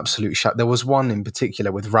was an absolute shot. There was one in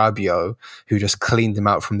particular with Rabiot who just cleaned him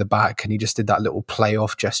out from the back, and he just did that little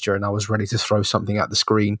playoff gesture, and I was ready to throw something at the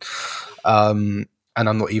screen. And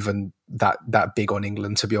I'm not even that big on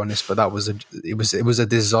England, to be honest, but it was a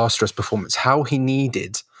disastrous performance. How he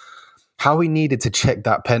needed to check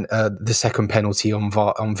that the second penalty on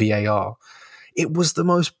VAR. It was the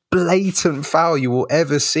most blatant foul you will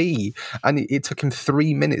ever see. And it took him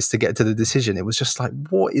 3 minutes to get to the decision. It was just like,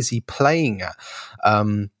 what is he playing at?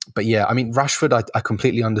 But yeah, I mean, Rashford, I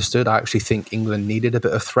completely understood. I actually think England needed a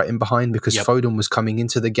bit of threat in behind, because Foden was coming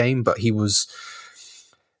into the game, but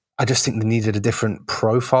I just think they needed a different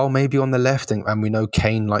profile maybe on the left. And we know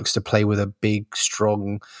Kane likes to play with a big,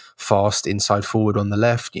 strong, fast inside forward on the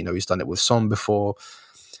left. You know, he's done it with Son before.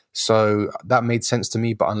 So that made sense to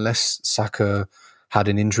me. But unless Saka had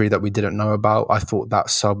an injury that we didn't know about, I thought that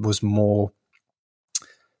sub was more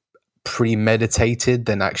premeditated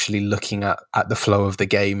than actually looking at the flow of the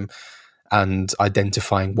game and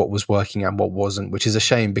identifying what was working and what wasn't, which is a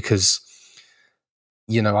shame, because,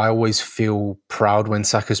 you know, I always feel proud when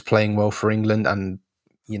Saka's playing well for England. And,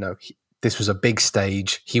 you know, this was a big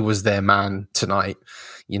stage. He was their man tonight,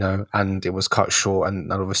 you know, and it was cut short.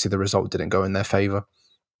 And obviously the result didn't go in their favour.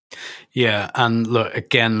 Yeah, and look,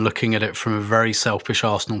 again, looking at it from a very selfish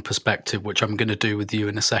Arsenal perspective, which I'm going to do with you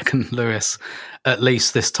in a second, Lewis, at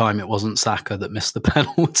least this time it wasn't Saka that missed the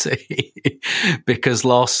penalty. Because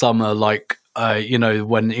last summer, like, you know,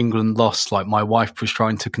 when England lost, like, my wife was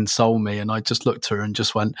trying to console me, and I just looked at her and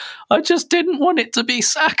just went, I just didn't want it to be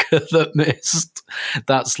Saka that missed.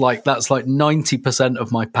 That's like 90%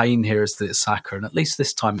 of my pain here is that it's Saka, and at least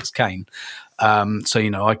this time it's Kane. So,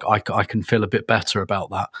 you know, I can feel a bit better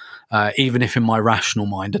about that. Even if in my rational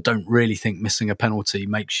mind, I don't really think missing a penalty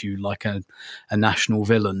makes you like a national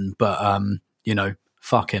villain. But, you know,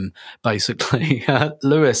 fuck him, basically.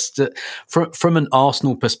 Lewis, from an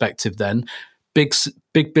Arsenal perspective then, Big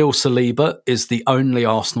Bill Saliba is the only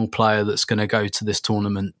Arsenal player that's going to go to this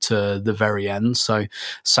tournament to the very end. So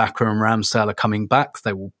Saka and Ramsdale are coming back.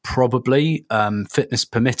 They will probably, fitness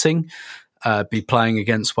permitting, be playing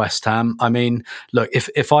against West Ham. I mean, look,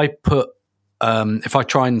 if I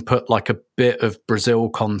try and put like a bit of Brazil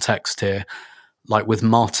context here, like with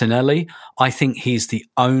Martinelli, I think he's the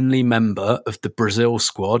only member of the Brazil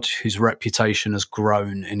squad whose reputation has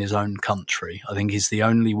grown in his own country. I think he's the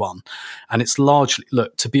only one. And it's largely,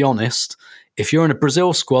 look, to be honest, if you're in a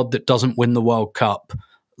Brazil squad that doesn't win the World Cup,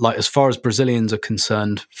 like, as far as Brazilians are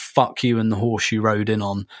concerned, fuck you and the horse you rode in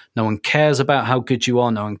on. No one cares about how good you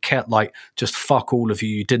are. No one cares. Like, just fuck all of you.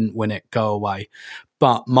 You didn't win it. Go away.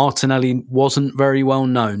 But Martinelli wasn't very well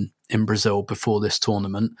known in Brazil before this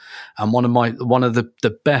tournament. And one of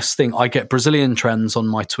the best thing, I get Brazilian trends on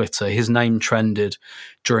my Twitter. His name trended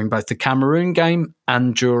during both the Cameroon game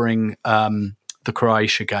and during the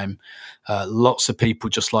Croatia game. Lots of people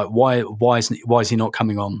just like, why is he not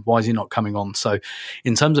coming on? Why is he not coming on? So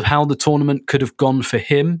in terms of how the tournament could have gone for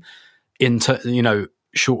him,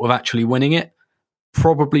 short of actually winning it,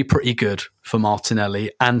 probably pretty good for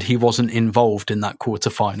Martinelli. And he wasn't involved in that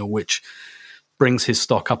quarterfinal, which brings his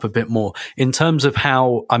stock up a bit more. In terms of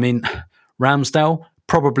how, I mean, Ramsdale,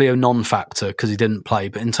 probably a non-factor because he didn't play.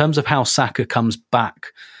 But in terms of how Saka comes back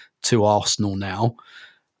to Arsenal now,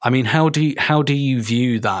 I mean, how do you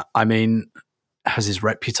view that? I mean, has his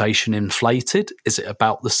reputation inflated? Is it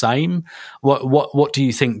about the same? What do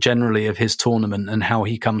you think generally of his tournament and how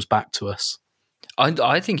he comes back to us?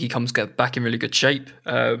 I think he comes back in really good shape.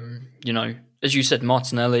 As you said,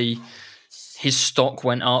 Martinelli, his stock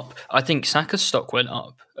went up. I think Saka's stock went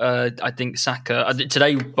up. I think Saka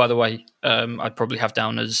today, by the way, I'd probably have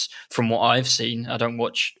down as, from what I've seen, I don't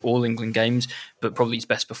watch all England games, but probably his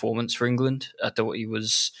best performance for England. I thought he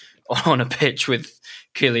was on a pitch with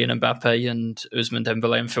Kylian Mbappe and Ousmane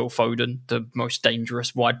Dembele and Phil Foden, the most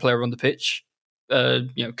dangerous wide player on the pitch,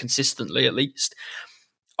 consistently at least.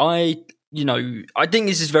 I think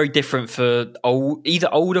this is very different for either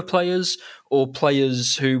older players or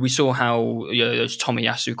players who we saw how, those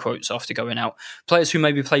Tomiyasu quotes after going out, players who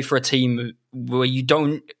maybe play for a team where you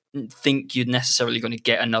don't think you're necessarily going to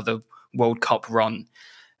get another World Cup run.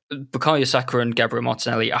 Bukayo Saka and Gabriel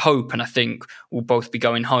Martinelli, I hope and I think, will both be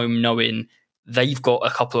going home knowing they've got a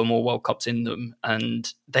couple of more World Cups in them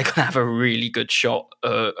and they're going to have a really good shot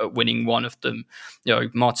at winning one of them.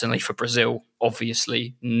 Martinelli for Brazil,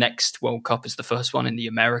 obviously, next World Cup is the first one in the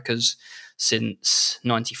Americas since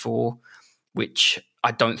 94, which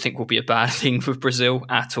I don't think will be a bad thing for Brazil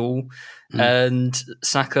at all. And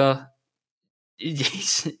Saka,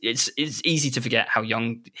 it's easy to forget how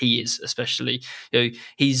young he is, especially.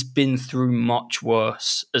 He's been through much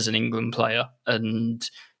worse as an England player, and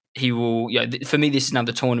he will. For me, this is now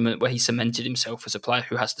the tournament where he cemented himself as a player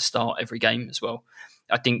who has to start every game as well.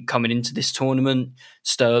 I think coming into this tournament,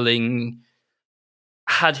 Sterling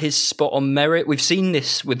had his spot on merit. We've seen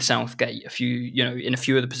this with Southgate in a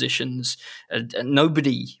few of the positions.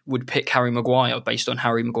 Nobody would pick Harry Maguire based on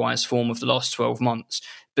Harry Maguire's form of the last 12 months,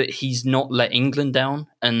 but he's not let England down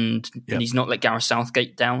and he's not let Gareth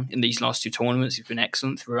Southgate down in these last two tournaments. He's been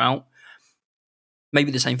excellent throughout.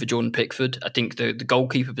 Maybe the same for Jordan Pickford. I think the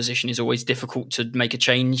goalkeeper position is always difficult to make a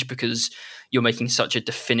change because you're making such a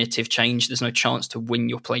definitive change. There's no chance to win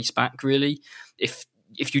your place back, really. If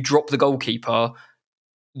you drop the goalkeeper,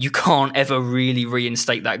 you can't ever really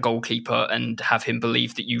reinstate that goalkeeper and have him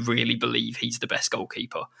believe that you really believe he's the best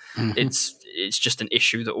goalkeeper. Mm-hmm. It's just an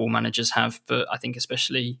issue that all managers have, but I think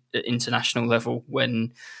especially at international level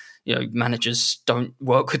when managers don't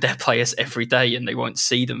work with their players every day and they won't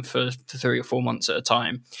see them for 3 or 4 months at a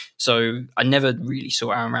time. So I never really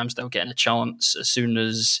saw Aaron Ramsdale getting a chance as soon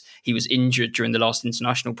as he was injured during the last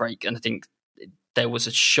international break, and I think there was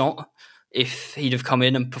a shot if he'd have come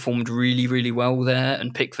in and performed really, really well there,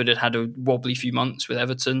 and Pickford had a wobbly few months with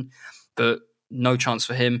Everton, but no chance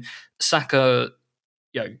for him. Saka,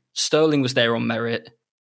 Sterling was there on merit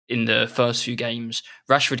in the first few games.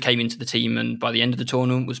 Rashford came into the team and by the end of the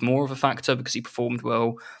tournament was more of a factor because he performed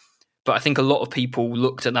well. But I think a lot of people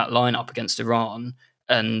looked at that lineup against Iran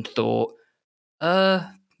and thought,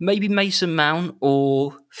 maybe Mason Mount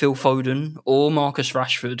or Phil Foden or Marcus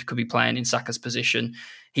Rashford could be playing in Saka's position.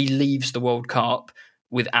 He leaves the World Cup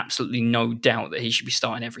with absolutely no doubt that he should be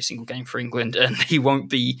starting every single game for England, and he won't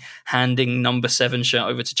be handing number 7 shirt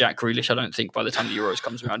over to Jack Grealish, I don't think, by the time the Euros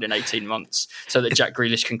comes around in 18 months, so that Jack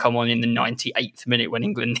Grealish can come on in the 98th minute when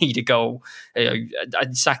England need a goal.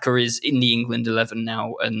 Saka is in the England 11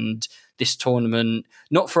 now, and this tournament,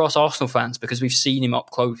 not for us Arsenal fans, because we've seen him up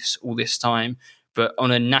close all this time, but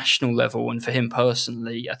on a national level, and for him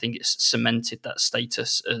personally, I think it's cemented that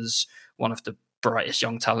status as one of the brightest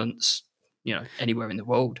young talents, anywhere in the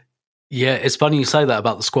world. Yeah, it's funny you say that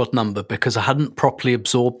about the squad number because I hadn't properly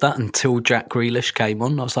absorbed that until Jack Grealish came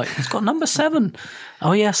on. I was like, he's got number 7.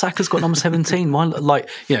 Oh yeah, Saka's got number 17. Why?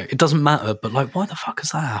 It doesn't matter, but why the fuck has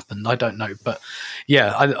that happened? I don't know. But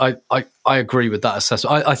yeah, I agree with that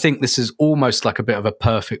assessment. I think this is almost like a bit of a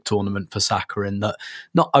perfect tournament for Saka in that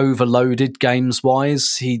not overloaded games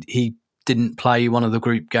wise. He didn't play one of the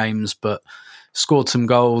group games, but scored some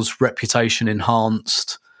goals, reputation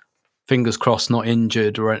enhanced, fingers crossed not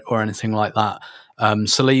injured or anything like that.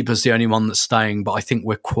 Saliba's the only one that's staying, but I think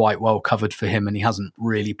we're quite well covered for him and he hasn't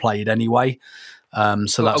really played anyway.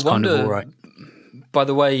 So that's kind of all right. By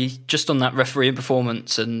the way, just on that refereeing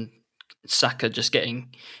performance and Saka just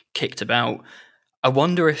getting kicked about, I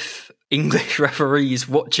wonder if English referees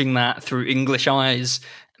watching that through English eyes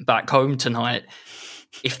back home tonight,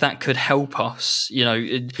 if that could help us.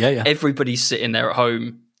 Everybody's sitting there at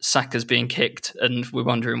home, Saka's being kicked, and we're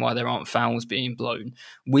wondering why there aren't fouls being blown.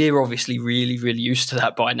 We're obviously really, really used to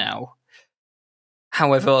that by now.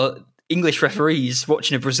 However, English referees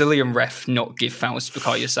watching a Brazilian ref not give fouls to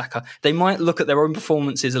Bukayo Saka, they might look at their own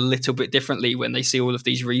performances a little bit differently when they see all of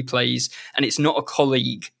these replays, and it's not a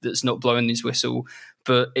colleague that's not blowing his whistle,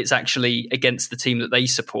 but it's actually against the team that they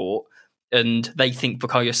support. And they think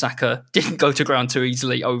Bukayo Saka didn't go to ground too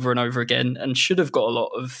easily over and over again and should have got a lot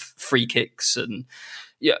of free kicks. And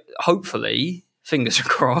hopefully, fingers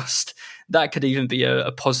crossed, that could even be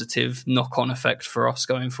a positive knock-on effect for us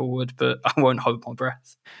going forward, but I won't hold my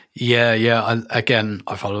breath. Yeah.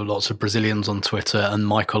 I follow lots of Brazilians on Twitter, and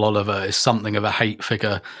Michael Oliver is something of a hate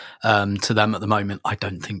figure to them at the moment. I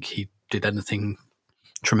don't think he did anything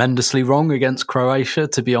tremendously wrong against Croatia,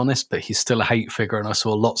 to be honest, but he's still a hate figure. And I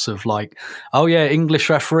saw lots of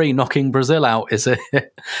English referee knocking Brazil out, is it?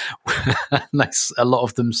 A lot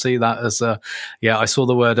of them see that as I saw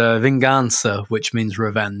the word vingança, which means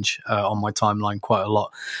revenge, on my timeline quite a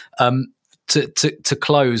lot. To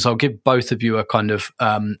close, I'll give both of you a kind of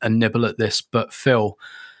a nibble at this, but Phil,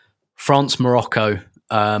 France-Morocco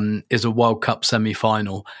is a World Cup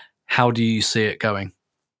semi-final. How do you see it going?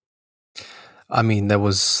 I mean, there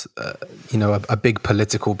was, a big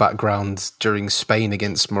political background during Spain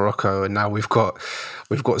against Morocco, and now we've got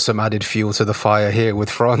some added fuel to the fire here with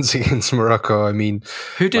France against Morocco. I mean,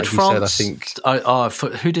 who did France?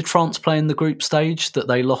 Who did France play in the group stage that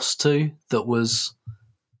they lost to?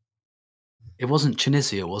 It wasn't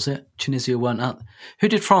Tunisia, was it? Tunisia weren't at. Who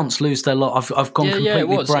did France lose their lot? I've gone completely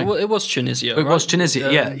blank. It was Tunisia. It was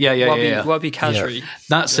Tunisia. Yeah. Wahbi Khazri. Yeah.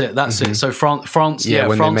 That's it. So France. When France they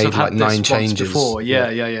made have had 9 this changes before.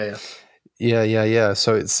 Yeah. Yeah.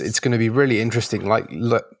 So it's going to be really interesting.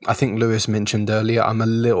 Look, I think Lewis mentioned earlier, I'm a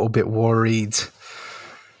little bit worried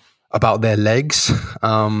about their legs,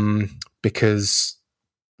 because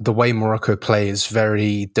the way Morocco play is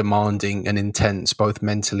very demanding and intense, both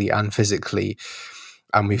mentally and physically.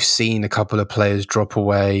 And we've seen a couple of players drop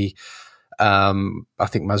away. I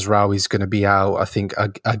think Mazraoui is going to be out. I think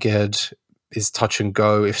Aguerd is touch and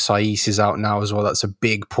go. If Saiss is out now as well, that's a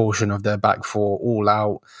big portion of their back four all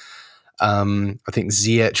out. I think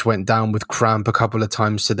Ziyech went down with cramp a couple of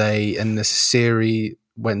times today, and Nesiri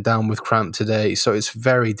went down with cramp today. So it's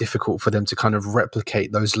very difficult for them to kind of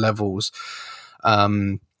replicate those levels.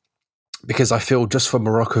 Because I feel just for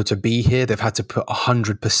Morocco to be here, they've had to put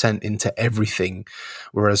 100% into everything,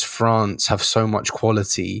 whereas France have so much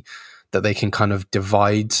quality that they can kind of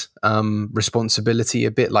divide responsibility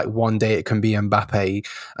a bit. Like one day it can be Mbappe,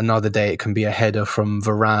 another day it can be a header from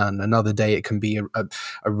Varane, another day it can be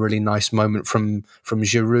a really nice moment from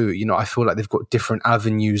Giroud. I feel like they've got different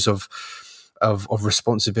avenues of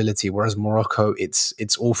responsibility, whereas Morocco,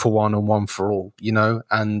 it's all for one and one for all,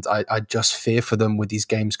 and I just fear for them with these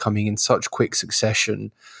games coming in such quick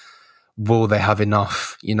succession. Will they have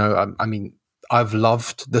enough? I mean, I've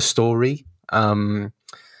loved the story, and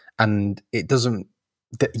it doesn't,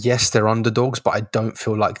 yes, they're underdogs, but I don't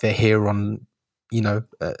feel like they're here on,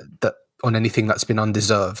 on anything that's been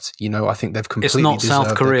undeserved. I think they've completely deserved. It's not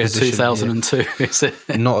South Korea 2002, here. Is it?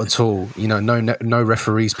 Not at all. No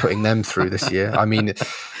referees putting them through this year. I mean,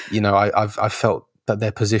 I've felt that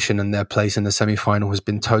their position and their place in the semi-final has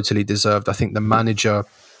been totally deserved. I think the manager,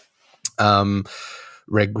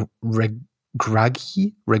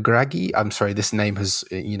 Regragui. I'm sorry, this name has,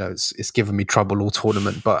 it's given me trouble all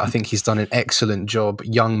tournament, but I think he's done an excellent job.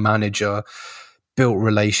 Young manager, built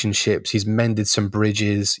relationships, he's mended some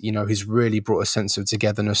bridges, he's really brought a sense of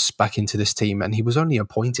togetherness back into this team, and he was only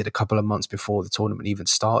appointed a couple of months before the tournament even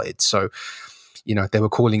started. So, they were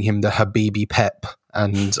calling him the Habibi Pep,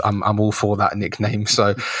 and I'm all for that nickname.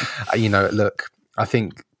 So, look, I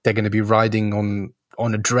think they're going to be riding on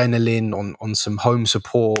adrenaline, on some home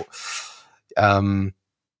support.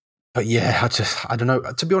 But yeah, I don't know.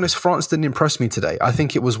 To be honest, France didn't impress me today. I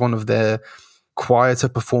think it was one of their quieter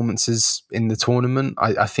performances in the tournament.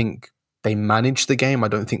 I think they managed the game. I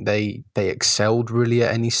don't think they excelled really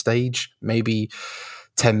at any stage. Maybe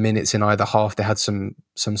 10 minutes in either half, they had some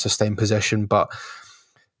sustained possession, but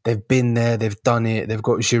they've been there, they've done it. They've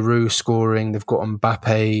got Giroud scoring, they've got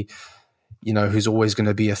Mbappe, who's always going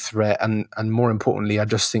to be a threat. And more importantly, I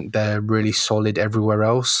just think they're really solid everywhere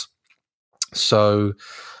else. So,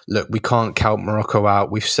 look, we can't count Morocco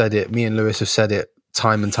out. We've said it. Me and Lewis have said it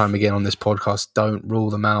time and time again on this podcast. Don't rule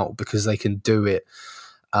them out because they can do it.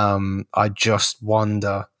 I just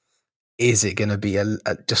wonder, is it going to be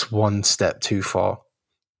just one step too far?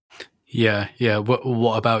 Yeah.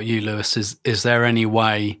 What about you, Lewis? Is there any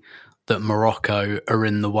way that Morocco are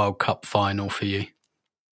in the World Cup final for you?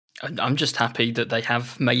 I'm just happy that they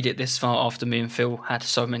have made it this far after me and Phil had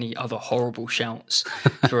so many other horrible shouts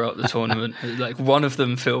throughout the tournament. Like one of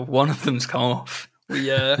them, Phil, one of them's come off.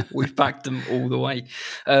 We've backed them all the way.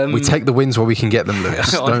 We take the wins where we can get them,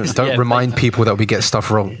 Lewis. Don't remind people that we get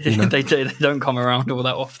stuff wrong. They don't come around all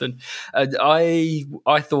that often. I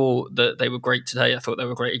thought that they were great today. I thought they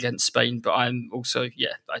were great against Spain, but I'm also,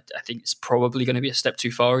 I think it's probably going to be a step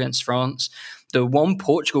too far against France. The one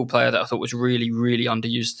Portugal player that I thought was really, really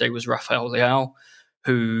underused today was Rafael Leao,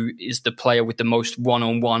 who is the player with the most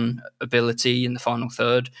one-on-one ability in the final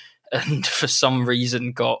third. and for some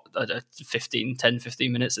reason got 15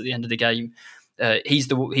 minutes at the end of the game.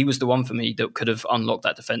 He was the one for me that could have unlocked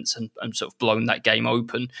that defence and sort of blown that game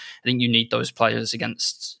open. I think you need those players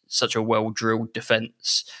against such a well-drilled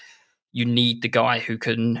defence. You need the guy who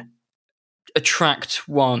can attract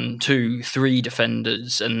 1, 2, 3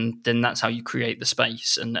 defenders, and then that's how you create the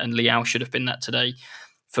space. And Leao should have been that today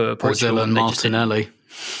for Portugal. Brazil and Martinelli.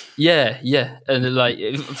 Yeah, and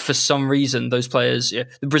like for some reason, those players. Yeah,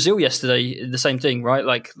 Brazil yesterday, the same thing, right?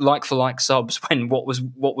 Like for like subs when what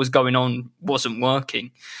was going on wasn't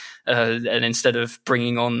working, and instead of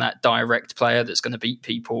bringing on that direct player that's going to beat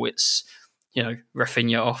people, it's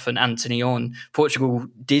Rafinha off and Antony on. Portugal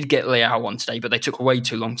did get Leao on today, but they took way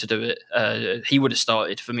too long to do it. He would have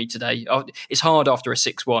started for me today. It's hard after a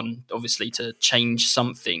 6-1, obviously, to change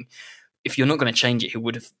something. If you're not going to change it, he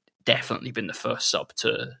would have definitely been the first sub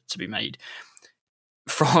to be made.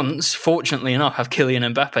 France, fortunately enough, have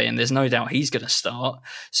Kylian Mbappe, and there's no doubt he's going to start.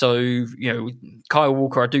 So, Kyle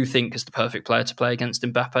Walker, I do think, is the perfect player to play against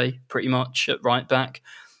Mbappe, pretty much, at right back.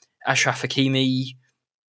 Achraf Hakimi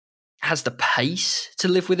has the pace to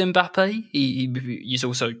live with Mbappe. He's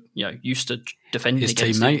also, used to defending his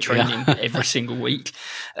against teammate, him, training every single week.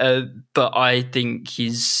 But I think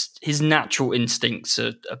his natural instincts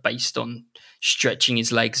are based on stretching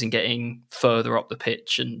his legs and getting further up the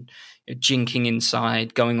pitch and jinking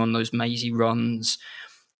inside, going on those mazy runs.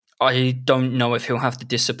 I don't know if he'll have the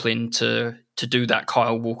discipline to do that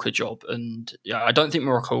Kyle Walker job. And I don't think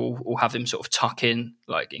Morocco will have him sort of tuck in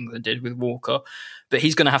like England did with Walker. But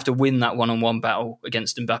he's going to have to win that one-on-one battle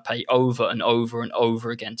against Mbappe over and over and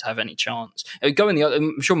over again to have any chance.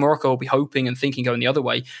 I'm sure Morocco will be hoping and thinking going the other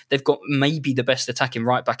way. They've got maybe the best attacking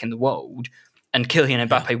right back in the world, and Kylian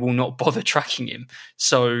Mbappe will not bother tracking him.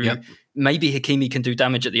 So maybe Hakimi can do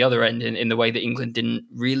damage at the other end in the way that England didn't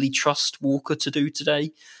really trust Walker to do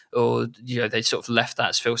today. Or they sort of left that,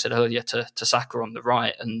 as Phil said earlier, to Saka on the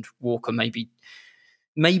right, and Walker maybe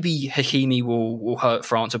Hakimi will hurt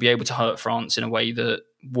France or be able to hurt France in a way that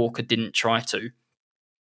Walker didn't try to.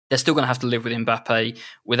 They're still going to have to live with Mbappe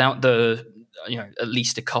without at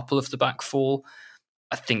least a couple of the back four.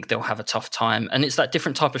 I think they'll have a tough time. And it's that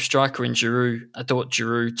different type of striker in Giroud. I thought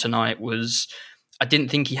Giroud tonight I didn't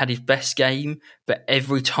think he had his best game, but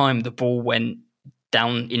every time the ball went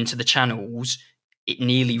down into the channels, it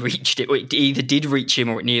nearly reached it. It either did reach him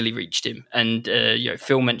or it nearly reached him. And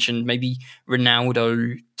Phil mentioned maybe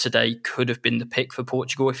Ronaldo today could have been the pick for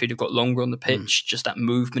Portugal if he'd have got longer on the pitch, just that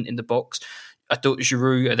movement in the box. I thought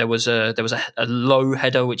Giroud, there was a low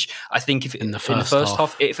header, which I think if in the first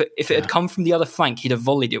half, if it had come from the other flank, he'd have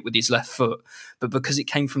volleyed it with his left foot. But because it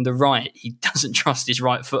came from the right, he doesn't trust his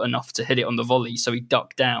right foot enough to hit it on the volley, so he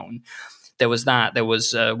ducked down. There was that. There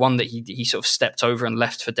was one that he sort of stepped over and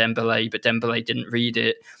left for Dembele, but Dembele didn't read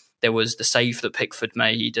it. There was the save that Pickford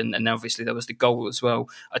made, and obviously there was the goal as well.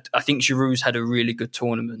 I think Giroud's had a really good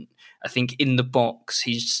tournament. I think in the box,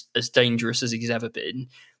 he's as dangerous as he's ever been.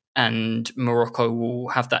 And Morocco will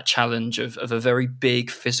have that challenge of a very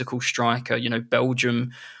big physical striker.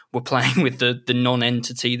 Belgium were playing with the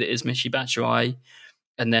non-entity that is Michy Batshuayi.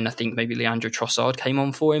 And then I think maybe Leandro Trossard came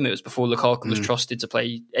on for him. It was before Lukaku was trusted to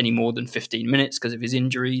play any more than 15 minutes because of his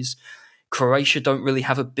injuries. Croatia don't really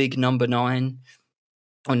have a big number 9,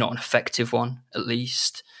 or not an effective one, at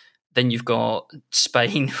least. Then you've got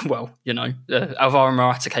Spain. Well, Alvaro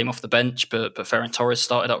Morata came off the bench, but Ferran Torres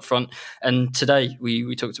started up front. And today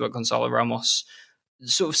we talked about Gonzalo Ramos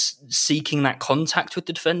sort of seeking that contact with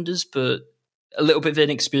the defenders, but a little bit of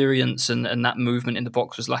inexperience and that movement in the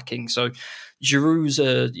box was lacking. So Giroud's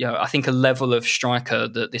I think a level of striker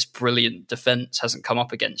that this brilliant defence hasn't come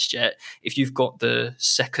up against yet. If you've got the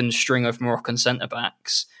second string of Moroccan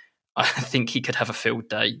centre-backs, I think he could have a field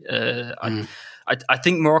day. I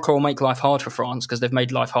think Morocco will make life hard for France because they've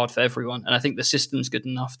made life hard for everyone. And I think the system's good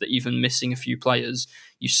enough that even missing a few players,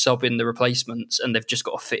 you sub in the replacements and they've just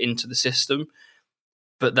got to fit into the system.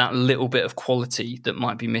 But that little bit of quality that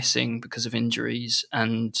might be missing because of injuries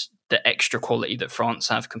and the extra quality that France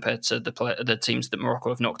have compared to the teams that Morocco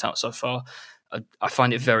have knocked out so far, I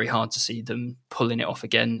find it very hard to see them pulling it off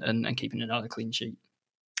again and keeping another clean sheet.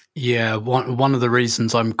 Yeah, one of the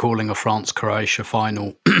reasons I'm calling a France-Croatia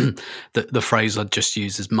final, the phrase I'd just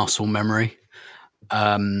use is muscle memory.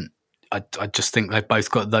 I just think they've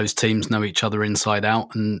both got those teams know each other inside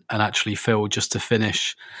out. And actually, Phil, just to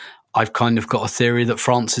finish, I've kind of got a theory that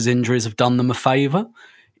France's injuries have done them a favour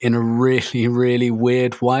in a really, really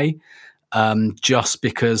weird way. Just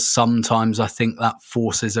because sometimes I think that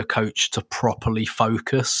forces a coach to properly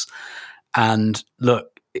focus. And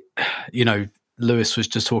look, Lewis was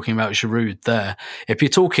just talking about Giroud there. If you're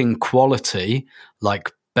talking quality,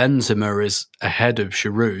 like Benzema is ahead of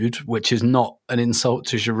Giroud, which is not an insult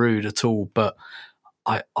to Giroud at all, but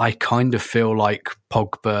I kind of feel like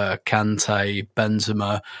Pogba, Kante,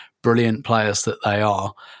 Benzema, brilliant players that they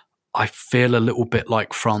are, I feel a little bit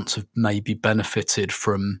like France have maybe benefited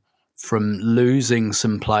from losing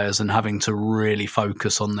some players and having to really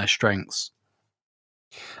focus on their strengths.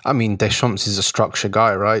 I mean, Deschamps is a structure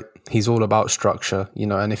guy, right? He's all about structure,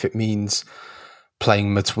 and if it means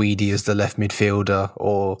playing Matuidi as the left midfielder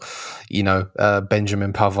or,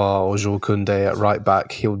 Benjamin Pavard or Jules Koundé at right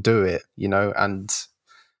back, he'll do it, and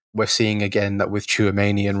we're seeing again that with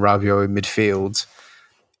Tchouaméni and Rabiot in midfield,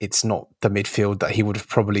 it's not the midfield that he would have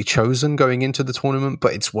probably chosen going into the tournament,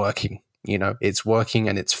 but it's working. It's working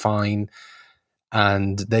and it's fine.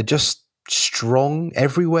 And they're just strong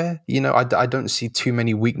everywhere. I don't see too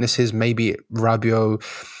many weaknesses. Maybe Rabiot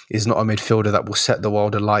is not a midfielder that will set the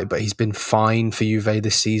world alight, but he's been fine for Juve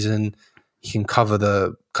this season. He can cover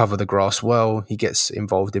the grass well. He gets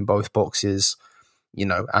involved in both boxes,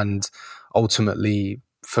 and ultimately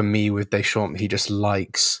for me with Deschamps, he just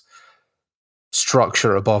likes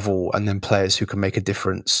structure above all, and then players who can make a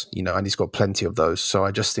difference, and he's got plenty of those. So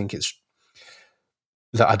I just think it's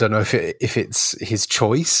that I don't know if it's his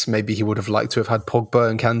choice. Maybe he would have liked to have had Pogba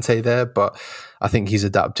and Kante there, but I think he's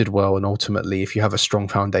adapted well. And ultimately, if you have a strong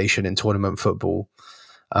foundation in tournament football,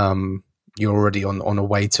 you're already on a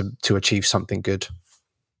way to achieve something good.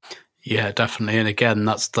 Yeah, definitely. And again,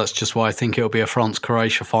 that's just why I think it'll be a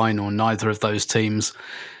France-Croatia final. Neither of those teams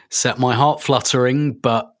set my heart fluttering,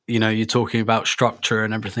 but you're talking about structure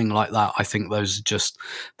and everything like that. I think those are just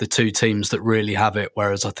the two teams that really have it,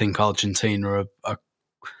 whereas I think Argentina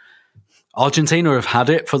have had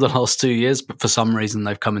it for the last 2 years, but for some reason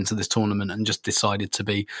they've come into this tournament and just decided to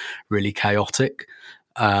be really chaotic.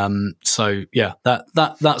 So yeah,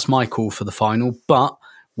 that's my call for the final, but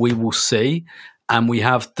we will see. And we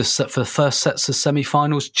have for the first sets of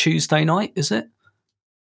semi-finals Tuesday night, is it?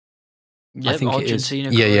 Yeah, I think Argentina,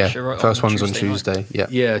 it is. Croatia, right, first one's on Tuesday Tuesday.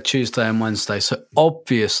 Yeah, Tuesday and Wednesday. So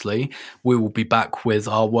obviously we will be back with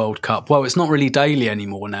our World Cup. Well, it's not really daily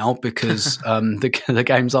anymore now because the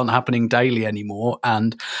games aren't happening daily anymore.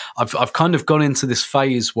 And I've kind of gone into this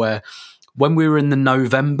phase where when we were in the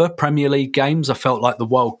November Premier League games, I felt like the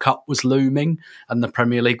World Cup was looming and the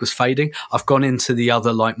Premier League was fading. I've gone into the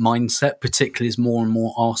other mindset, particularly as more and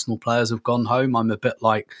more Arsenal players have gone home. I'm a bit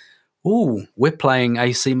like, oh, we're playing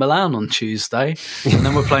AC Milan on Tuesday, and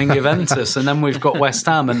then we're playing Juventus, and then we've got West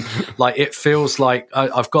Ham, and it feels like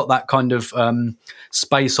I've got that kind of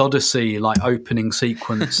Space Odyssey, opening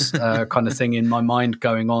sequence kind of thing in my mind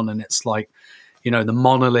going on, and it's like, the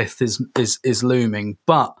monolith is looming,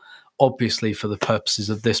 but. Obviously, for the purposes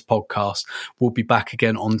of this podcast, we'll be back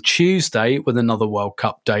again on Tuesday with another World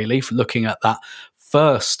Cup Daily, looking at that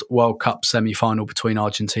first World Cup semi-final between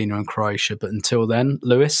Argentina and Croatia. But until then,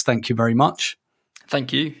 Lewis, thank you very much.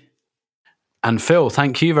 Thank you. And Phil,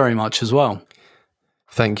 thank you very much as well.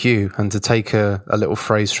 Thank you. And to take a little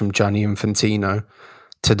phrase from Gianni Infantino,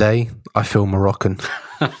 today I feel Moroccan.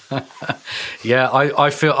 Yeah,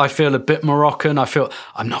 I feel a bit Moroccan.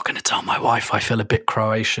 I'm not going to tell my wife I feel a bit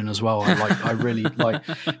Croatian as well. I really like.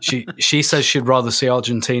 She says she'd rather see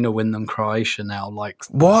Argentina win than Croatia now.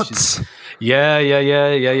 What? Yeah.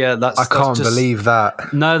 I can't believe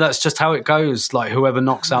that. No, that's just how it goes. Whoever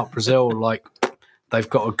knocks out Brazil, they've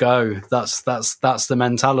got to go. That's the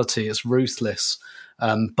mentality. It's ruthless.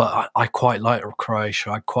 But I quite like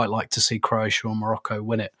Croatia. I'd quite like to see Croatia or Morocco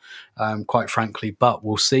win it, quite frankly. But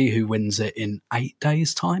we'll see who wins it in 8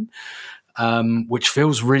 days' time, which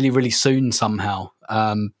feels really, really soon somehow.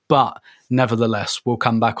 But nevertheless, we'll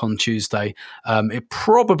come back on Tuesday. It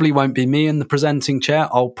probably won't be me in the presenting chair.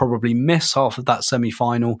 I'll probably miss half of that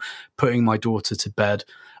semi-final, putting my daughter to bed.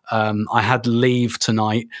 I had leave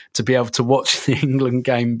tonight to be able to watch the England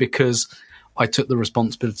game because I took the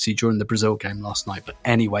responsibility during the Brazil game last night. But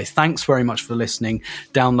anyway, thanks very much for listening,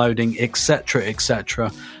 downloading, etc.,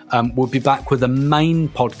 etc. We'll be back with a main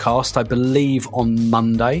podcast, I believe, on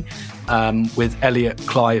Monday with Elliot,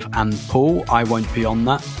 Clive and Paul. I won't be on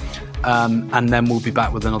that. And then we'll be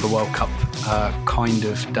back with another World Cup kind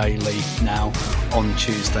of daily now on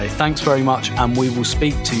Tuesday. Thanks very much, and we will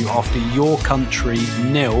speak to you after your country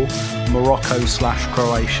 0,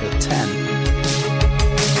 Morocco/Croatia 10.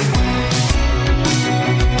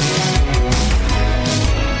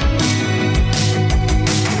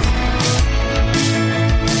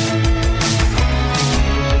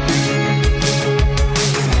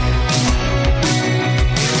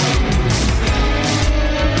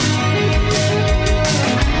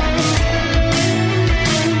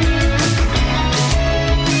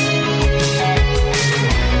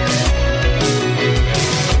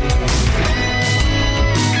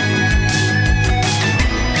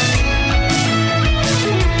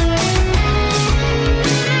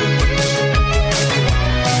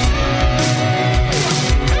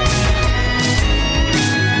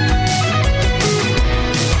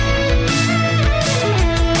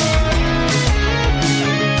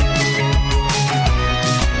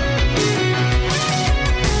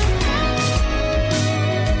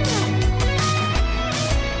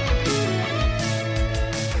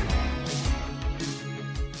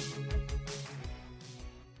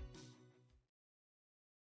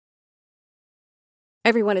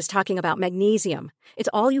 Everyone is talking about magnesium. It's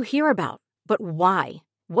all you hear about. But why?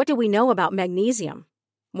 What do we know about magnesium?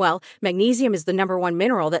 Well, magnesium is the number one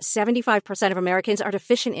mineral that 75% of Americans are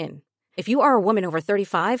deficient in. If you are a woman over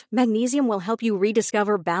 35, magnesium will help you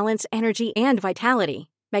rediscover balance, energy, and vitality.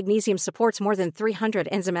 Magnesium supports more than 300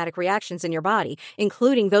 enzymatic reactions in your body,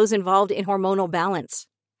 including those involved in hormonal balance.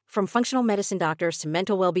 From functional medicine doctors to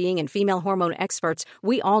mental well-being and female hormone experts,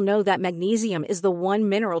 we all know that magnesium is the one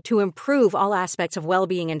mineral to improve all aspects of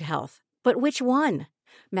well-being and health. But which one?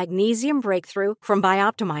 Magnesium Breakthrough from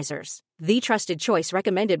Bioptimizers, the trusted choice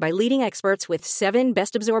recommended by leading experts with 7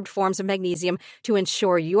 best-absorbed forms of magnesium to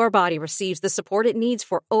ensure your body receives the support it needs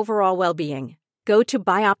for overall well-being. Go to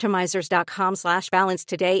bioptimizers.com/balance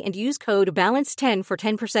today and use code BALANCE10 for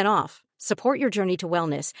 10% off. Support your journey to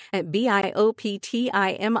wellness at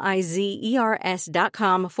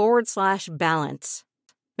bioptimizers.com/balance.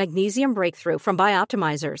 Magnesium Breakthrough from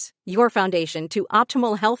Bioptimizers, your foundation to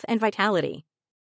optimal health and vitality.